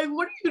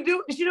are you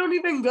doing? She don't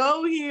even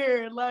go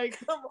here. Like,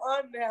 come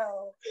on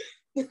now.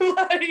 Like,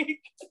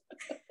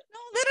 no,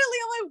 literally,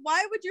 I'm like,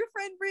 why would your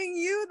friend bring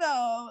you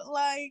though?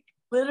 Like,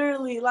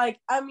 literally, like,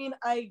 I mean,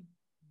 I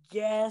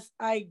guess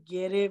I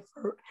get it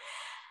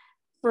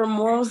for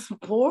moral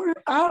support.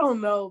 I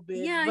don't know,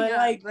 bitch. Yeah, but yeah,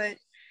 like, but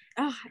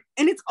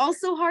and it's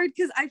also hard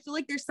because I feel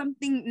like there's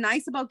something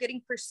nice about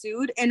getting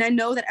pursued, and I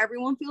know that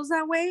everyone feels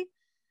that way.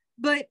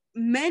 But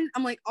men,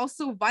 I'm like,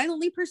 also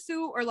violently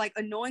pursue or like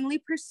annoyingly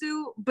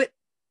pursue, but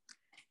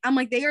I'm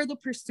like, they are the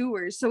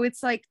pursuers. So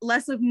it's like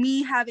less of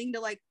me having to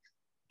like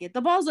get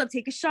the balls up,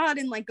 take a shot,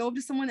 and like go up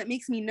to someone that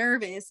makes me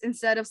nervous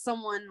instead of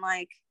someone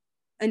like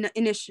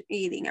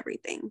initiating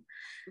everything.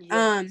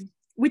 Yes.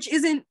 Which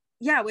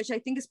I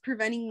think is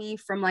preventing me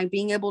from like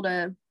being able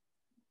to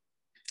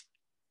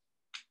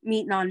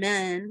meet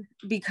non-men,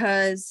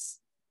 because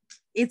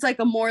it's like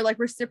a more like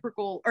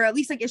reciprocal, or at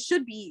least like it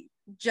should be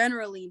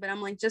generally, but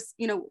I'm like, just,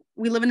 you know,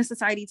 we live in a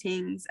society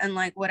things and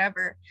like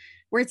whatever,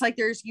 where it's like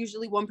there's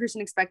usually one person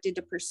expected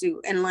to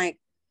pursue. And like,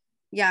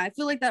 yeah, I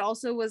feel like that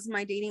also was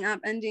my dating app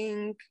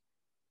ending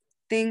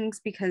things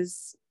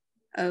because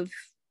of,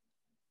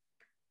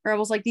 or I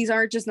was like, these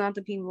are just not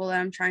the people that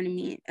I'm trying to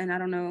meet, and I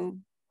don't know.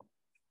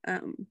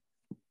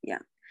 Yeah,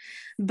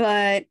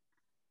 but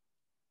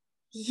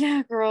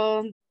yeah,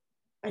 girl,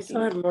 I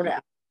still have more to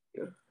ask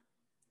you,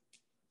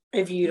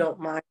 if you don't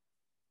mind.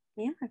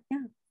 Yeah.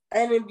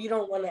 And if you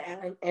don't want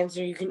to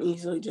answer, you can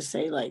easily just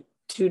say like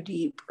too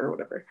deep or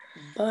whatever.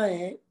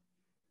 But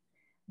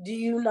do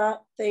you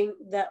not think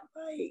that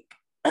like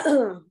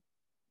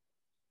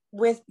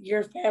with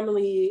your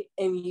family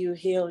and you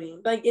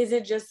healing, like, is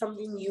it just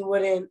something you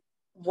wouldn't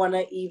want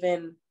to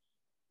even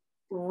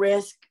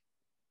risk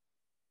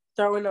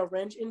throwing a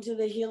wrench into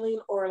the healing?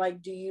 Or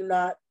like, do you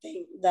not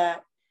think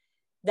that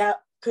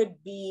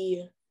could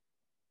be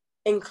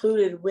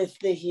included with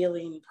the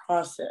healing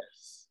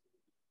process?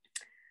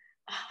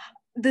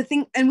 The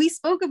thing, and we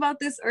spoke about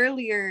this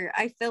earlier,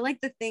 I feel like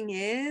the thing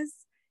is,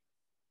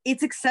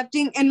 it's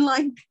accepting, and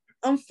like,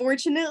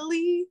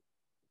 unfortunately,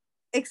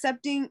 it's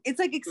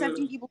like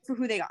accepting people for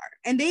who they are,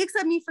 and they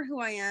accept me for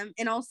who I am,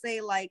 and I'll say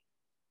like,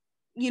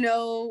 you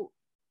know,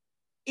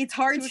 it's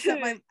hard to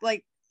accept my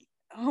like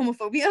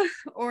homophobia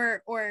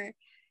or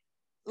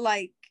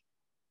like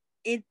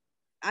it,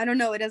 I don't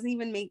know, it doesn't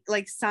even make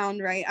like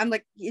sound right. I'm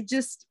like, it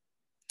just,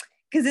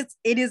 because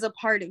it is a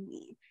part of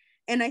me.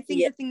 And I think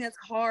the thing that's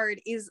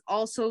hard is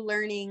also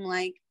learning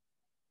like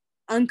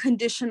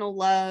unconditional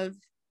love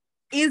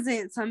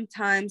isn't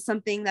sometimes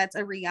something that's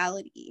a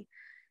reality.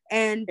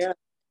 And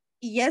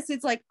yes,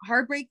 it's like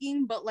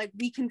heartbreaking, but like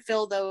we can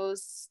feel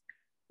those,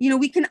 you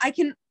know,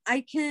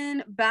 I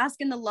can bask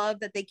in the love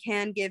that they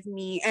can give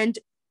me,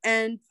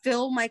 and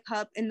fill my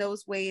cup in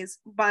those ways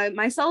by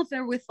myself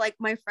and with like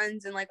my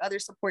friends and like other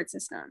support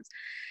systems.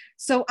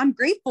 So I'm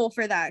grateful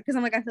for that, because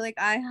I'm like, I feel like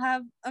I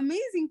have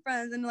amazing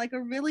friends and like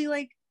a really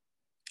like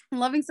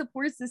loving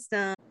support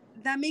system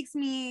that makes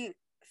me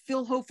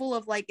feel hopeful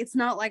of like, it's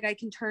not like I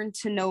can turn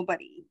to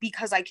nobody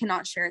because I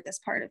cannot share this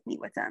part of me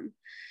with them.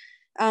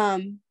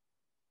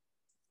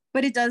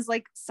 But it does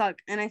like suck,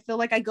 and I feel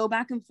like I go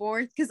back and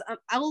forth because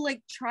I'll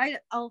like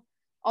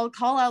I'll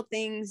call out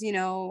things, you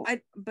know,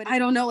 but I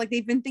don't know, like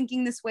they've been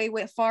thinking this way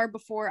far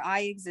before I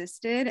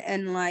existed,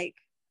 and like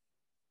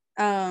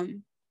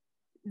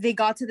they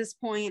got to this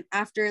point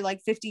after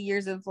like 50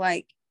 years of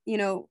like, you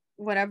know,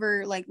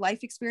 whatever, like life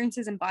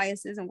experiences and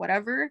biases and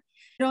whatever.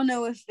 I don't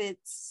know if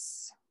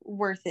it's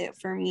worth it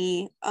for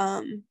me.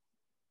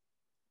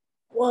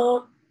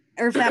 Well,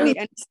 or if that made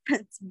any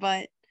sense,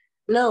 but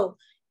no,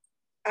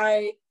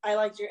 I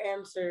liked your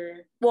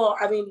answer. Well,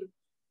 I mean,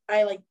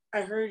 I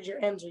heard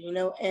your answer, you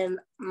know, and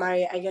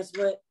I guess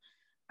what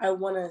I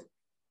want to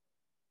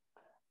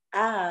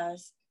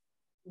ask,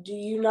 do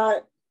you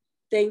not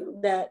think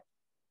that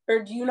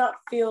or do you not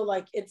feel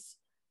like it's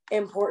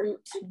important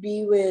to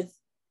be with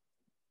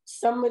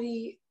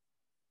somebody,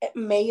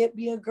 may it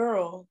be a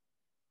girl,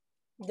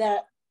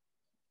 that,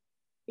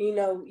 you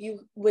know,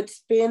 you would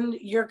spend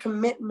your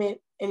commitment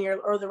and your,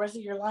 or the rest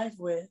of your life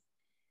with?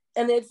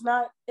 And it's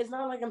not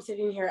like I'm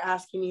sitting here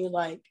asking you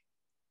like,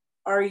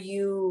 are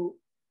you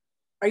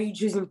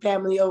choosing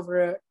family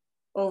over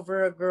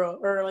a girl,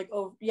 or like,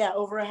 oh yeah,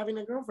 over having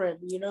a girlfriend,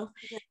 you know?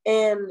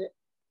 And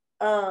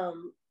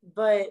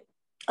but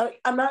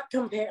I'm not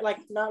comparing, like,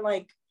 not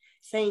like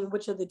saying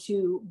which of the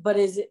two, but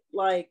is it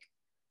like,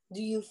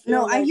 do you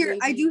feel no, I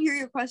do hear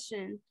your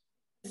question,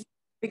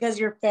 because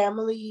your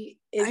family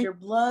is your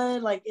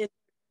blood, like, it's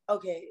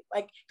okay,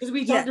 like, because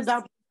we talked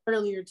about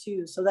earlier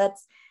too, so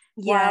that's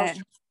why I was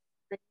trying to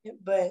bring it,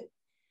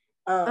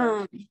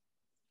 but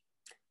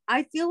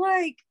I feel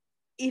like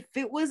if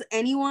it was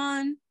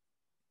anyone,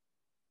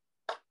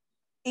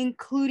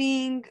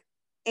 including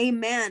a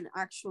man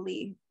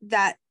actually,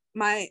 that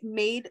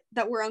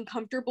were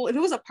uncomfortable, if it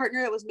was a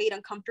partner that was made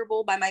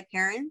uncomfortable by my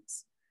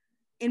parents,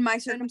 in my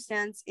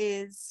circumstance,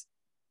 is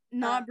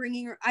not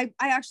bringing her. I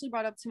actually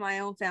brought up to my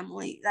own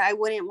family that I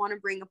wouldn't want to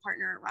bring a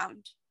partner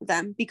around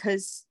them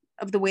because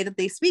of the way that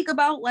they speak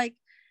about, like,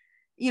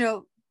 you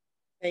know,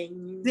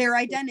 their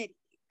identity,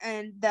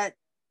 and that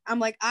I'm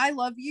like, I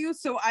love you,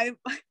 so I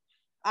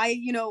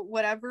you know,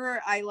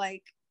 whatever,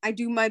 I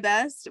do my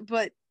best,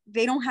 but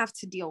they don't have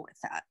to deal with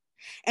that.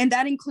 And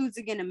that includes,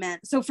 again, a man.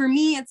 So for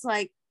me, it's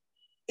like,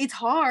 it's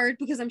hard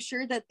because I'm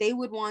sure that they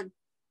would want,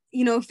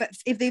 you know,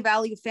 if they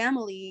value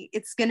family,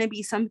 it's going to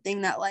be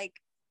something that, like,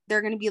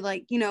 they're going to be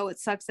like, you know, it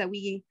sucks that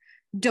we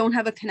don't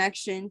have a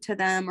connection to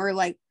them, or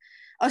like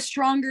a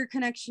stronger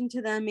connection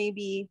to them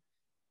maybe.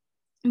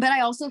 But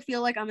I also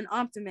feel like I'm an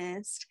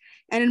optimist,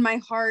 and in my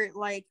heart,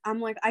 like, I'm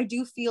like, I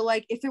do feel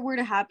like if it were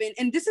to happen,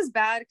 and this is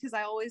bad because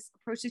I always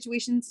approach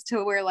situations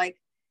to where, like,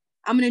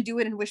 I'm going to do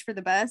it and wish for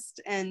the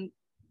best, and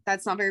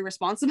that's not very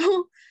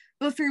responsible.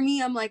 But for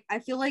me, I'm like, I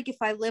feel like if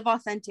I live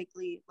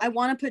authentically, I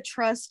want to put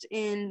trust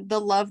in the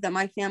love that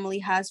my family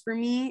has for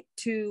me,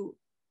 to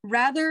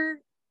rather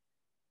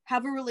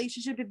have a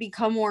relationship and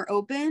become more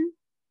open,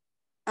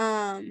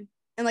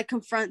 and like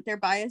confront their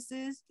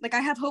biases. Like, I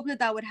have hope that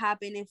that would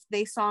happen if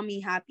they saw me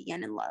happy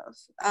and in love,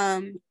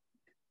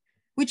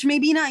 which may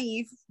be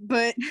naive,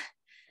 but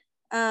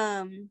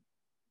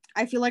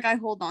I feel like I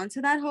hold on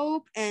to that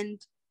hope.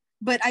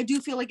 But I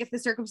do feel like if the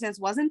circumstance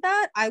wasn't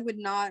that, I would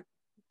not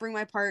bring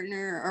my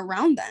partner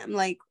around them.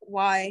 Like,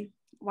 why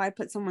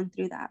put someone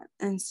through that?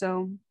 And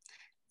so,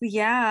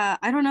 yeah,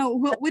 I don't know.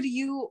 What would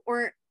you,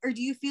 or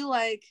do you feel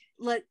like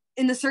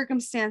in the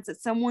circumstance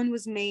that someone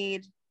was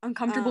made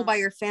uncomfortable by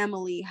your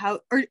family, how,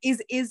 or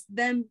is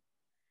them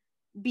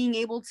being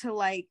able to,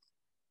 like,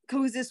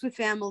 coexist with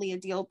family a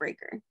deal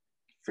breaker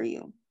for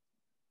you?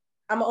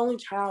 I'm an only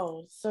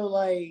child, so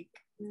like,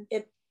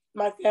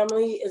 my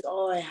family is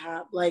all I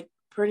have, like,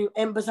 pretty,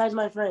 and besides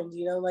my friends,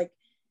 you know, like,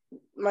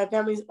 my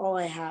family's all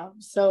I have.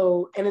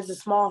 So, and it's a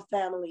small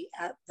family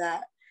at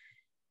that.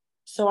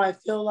 So I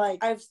feel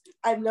like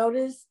I've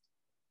noticed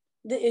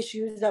the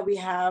issues that we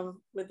have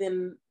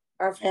within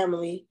our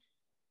family,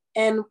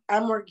 and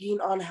I'm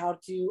working on how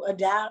to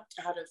adapt,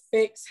 how to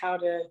fix, how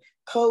to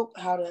cope,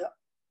 how to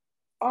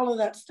all of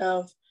that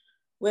stuff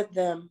with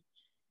them.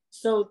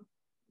 So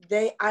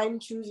I'm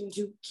choosing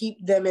to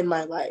keep them in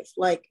my life.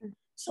 Like,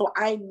 so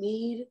I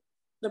need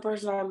the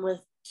person I'm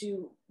with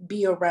to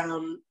be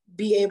around,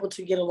 be able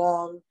to get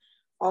along,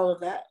 all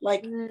of that.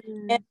 Like,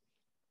 and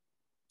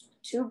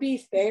to be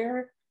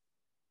fair,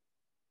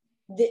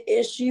 the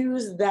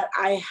issues that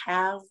I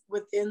have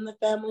within the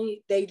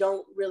family, they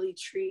don't really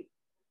treat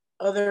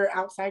other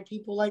outside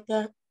people like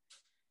that.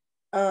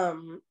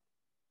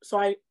 So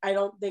I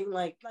don't think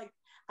like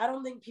I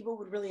don't think people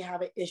would really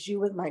have an issue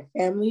with my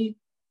family,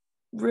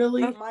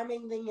 really. My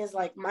main thing is,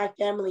 like, my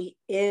family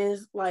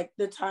is like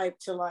the type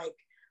to, like,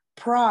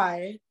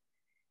 pry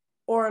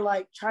or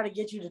like try to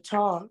get you to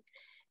talk,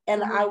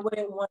 and I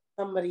wouldn't want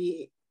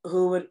somebody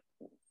who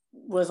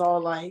was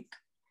all like,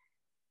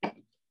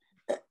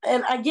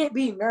 and I get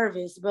being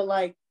nervous, but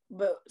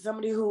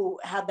somebody who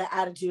had the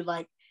attitude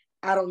like,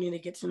 I don't need to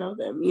get to know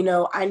them, you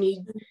know. I need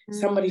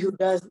somebody who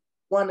does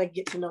want to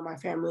get to know my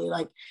family.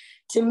 Like,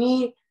 to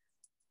me,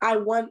 I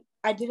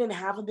didn't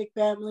have a big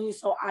family,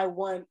 so I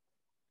want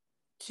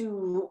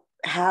to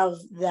have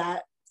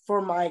that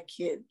for my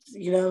kids,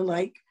 you know,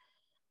 like,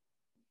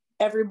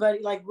 everybody,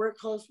 like,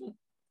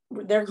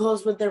 they're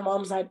close with their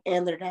mom's side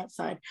and their dad's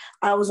side.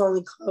 I was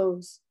only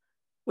close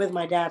with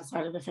my dad's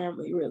side of the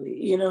family,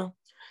 really, you know.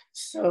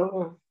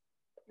 So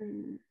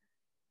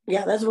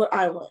yeah, that's what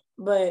I want.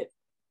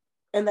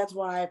 And that's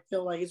why I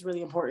feel like it's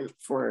really important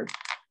for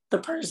the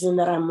person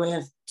that I'm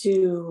with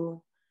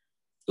to,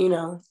 you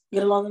know,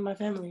 get along with my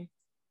family.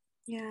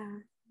 Yeah.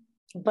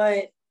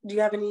 But do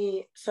you have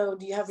any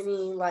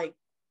like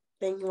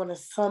thing you want to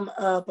sum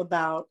up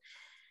about?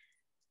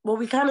 Well,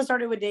 we kind of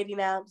started with dating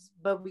apps,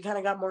 but we kind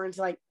of got more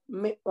into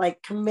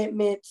like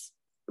commitments,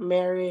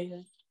 marriage,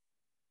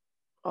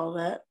 all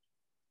that.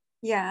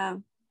 Yeah.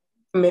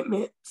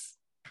 Commitments.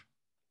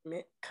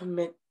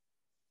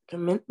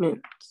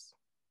 Commitments.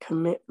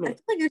 Commitment. I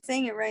feel like you're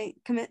saying it right.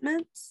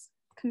 Commitments.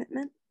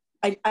 Commitment.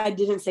 I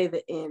didn't say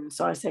the N,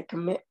 so I said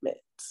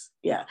commitments.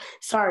 Yeah.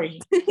 Sorry.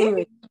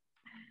 Anyway.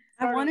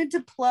 I wanted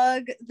to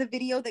plug the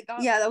video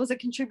that was a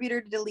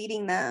contributor to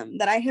deleting them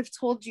that I have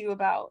told you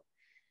about.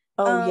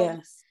 Oh,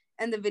 yes.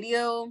 And the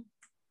video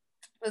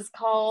was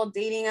called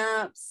Dating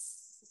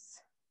Apps,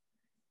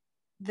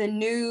 the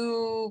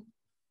New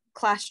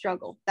Class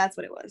Struggle. That's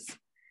what it was.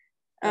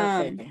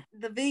 Okay.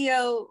 The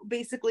video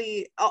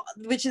basically,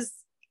 which is,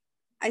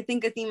 I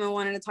think, a theme I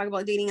wanted to talk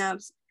about dating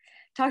apps,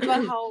 talked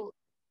about how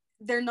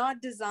they're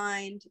not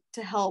designed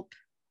to help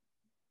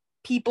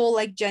people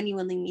like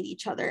genuinely meet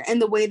each other.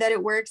 And the way that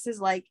it works is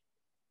like,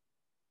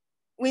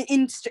 when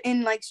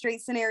in like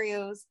straight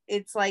scenarios,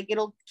 it's like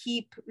it'll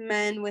keep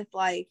men with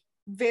like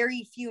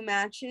very few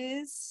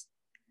matches,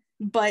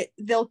 but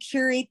they'll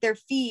curate their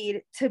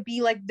feed to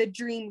be like the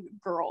dream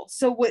girl.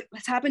 So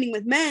what's happening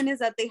with men is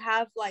that they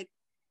have like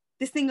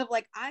this thing of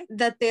like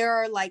that there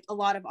are like a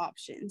lot of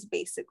options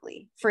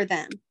basically for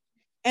them,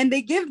 and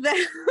they give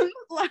them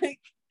like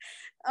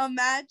a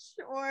match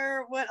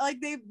or what, like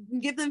they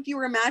give them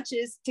fewer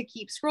matches to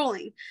keep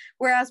scrolling.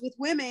 Whereas with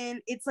women,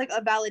 it's like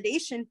a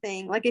validation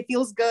thing. Like it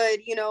feels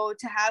good, you know,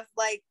 to have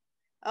like,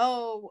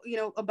 oh, you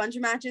know, a bunch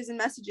of matches and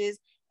messages.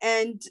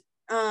 And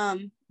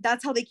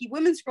that's how they keep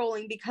women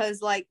scrolling,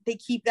 because like they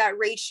keep that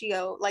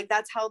ratio. Like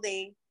that's how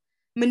they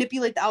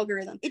manipulate the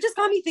algorithm. It just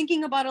got me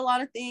thinking about a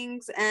lot of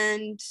things.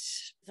 And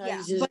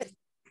yeah, but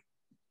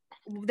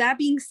that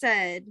being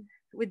said,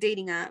 with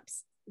dating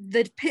apps,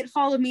 the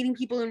pitfall of meeting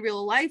people in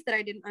real life that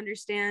I didn't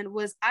understand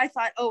was I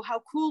thought, oh,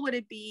 how cool would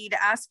it be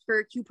to ask for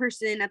a cute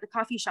person at the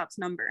coffee shop's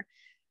number?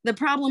 The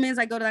problem is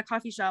I go to that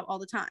coffee shop all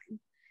the time.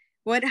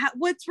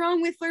 What's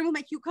wrong with flirting with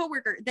my cute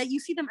coworker? That you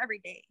see them every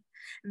day.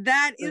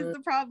 That is the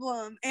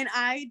problem. And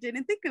I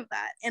didn't think of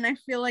that. And I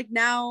feel like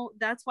now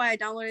that's why I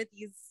downloaded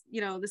these,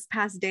 you know, this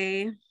past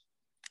day,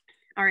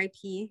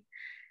 RIP,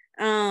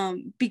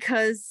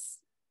 because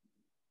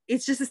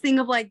it's just this thing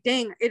of like,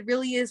 dang, it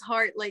really is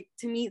hard, like,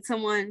 to meet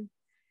someone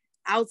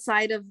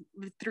outside of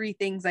the 3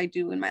 things I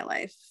do in my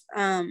life,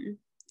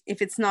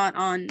 if it's not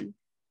on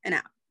an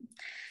app.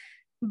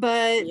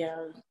 But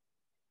yeah,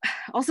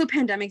 also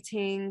pandemic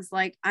things,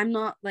 like I'm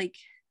not like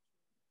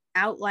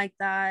out like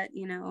that,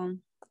 you know.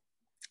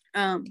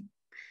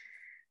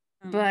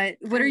 But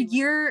what are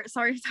your,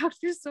 sorry to talk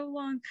for so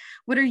long,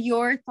 what are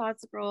your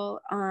thoughts, girl,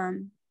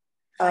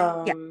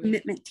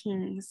 commitment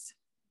things?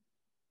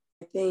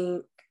 I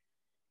think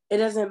it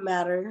doesn't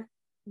matter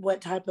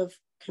what type of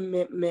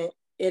commitment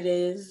it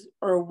is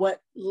or what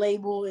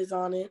label is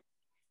on it,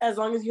 as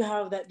long as you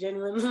have that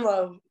genuine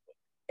love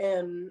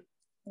and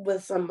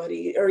with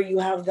somebody, or you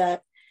have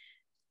that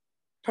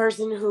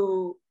person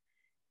who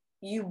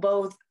you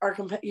both are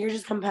you're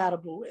just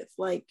compatible with.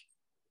 Like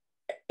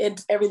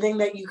it's everything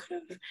that you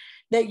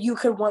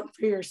could want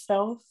for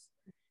yourself.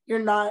 You're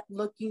not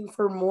looking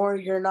for more.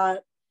 You're not,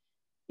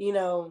 you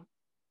know,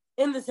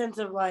 in the sense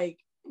of like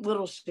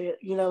little shit,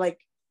 you know, like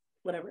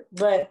whatever.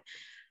 But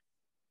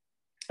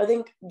I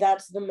think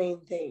that's the main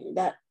thing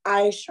that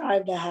I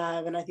strive to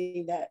have, and I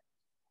think that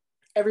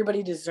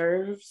everybody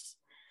deserves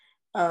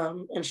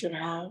and should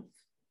have.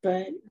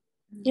 But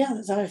yeah,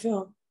 that's how I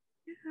feel.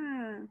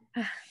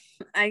 Yeah,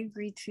 I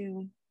agree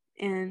too.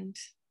 And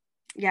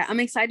yeah, I'm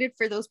excited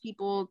for those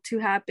people to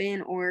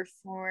happen, or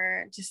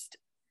for just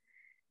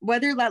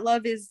whether that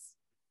love is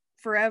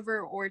forever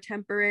or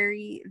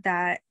temporary,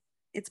 that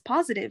it's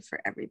positive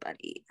for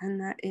everybody and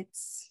that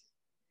it's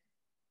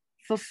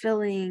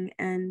fulfilling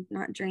and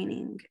not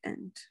draining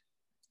and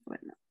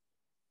whatnot.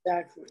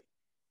 Exactly.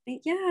 But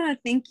yeah,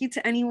 thank you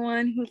to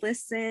anyone who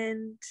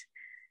listened.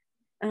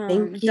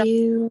 Thank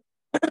you.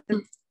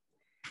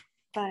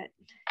 But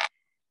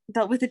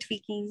dealt with the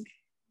tweaking.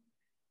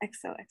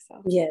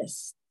 XOXO.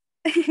 Yes.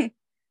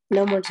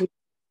 No more tweaking.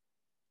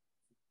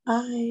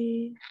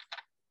 Bye.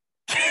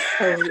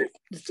 Oh,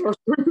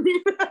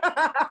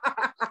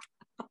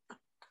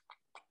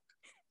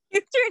 you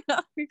turned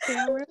off your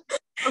camera.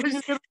 I was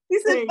just gonna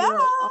say, bye.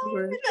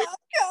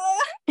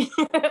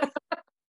 bye.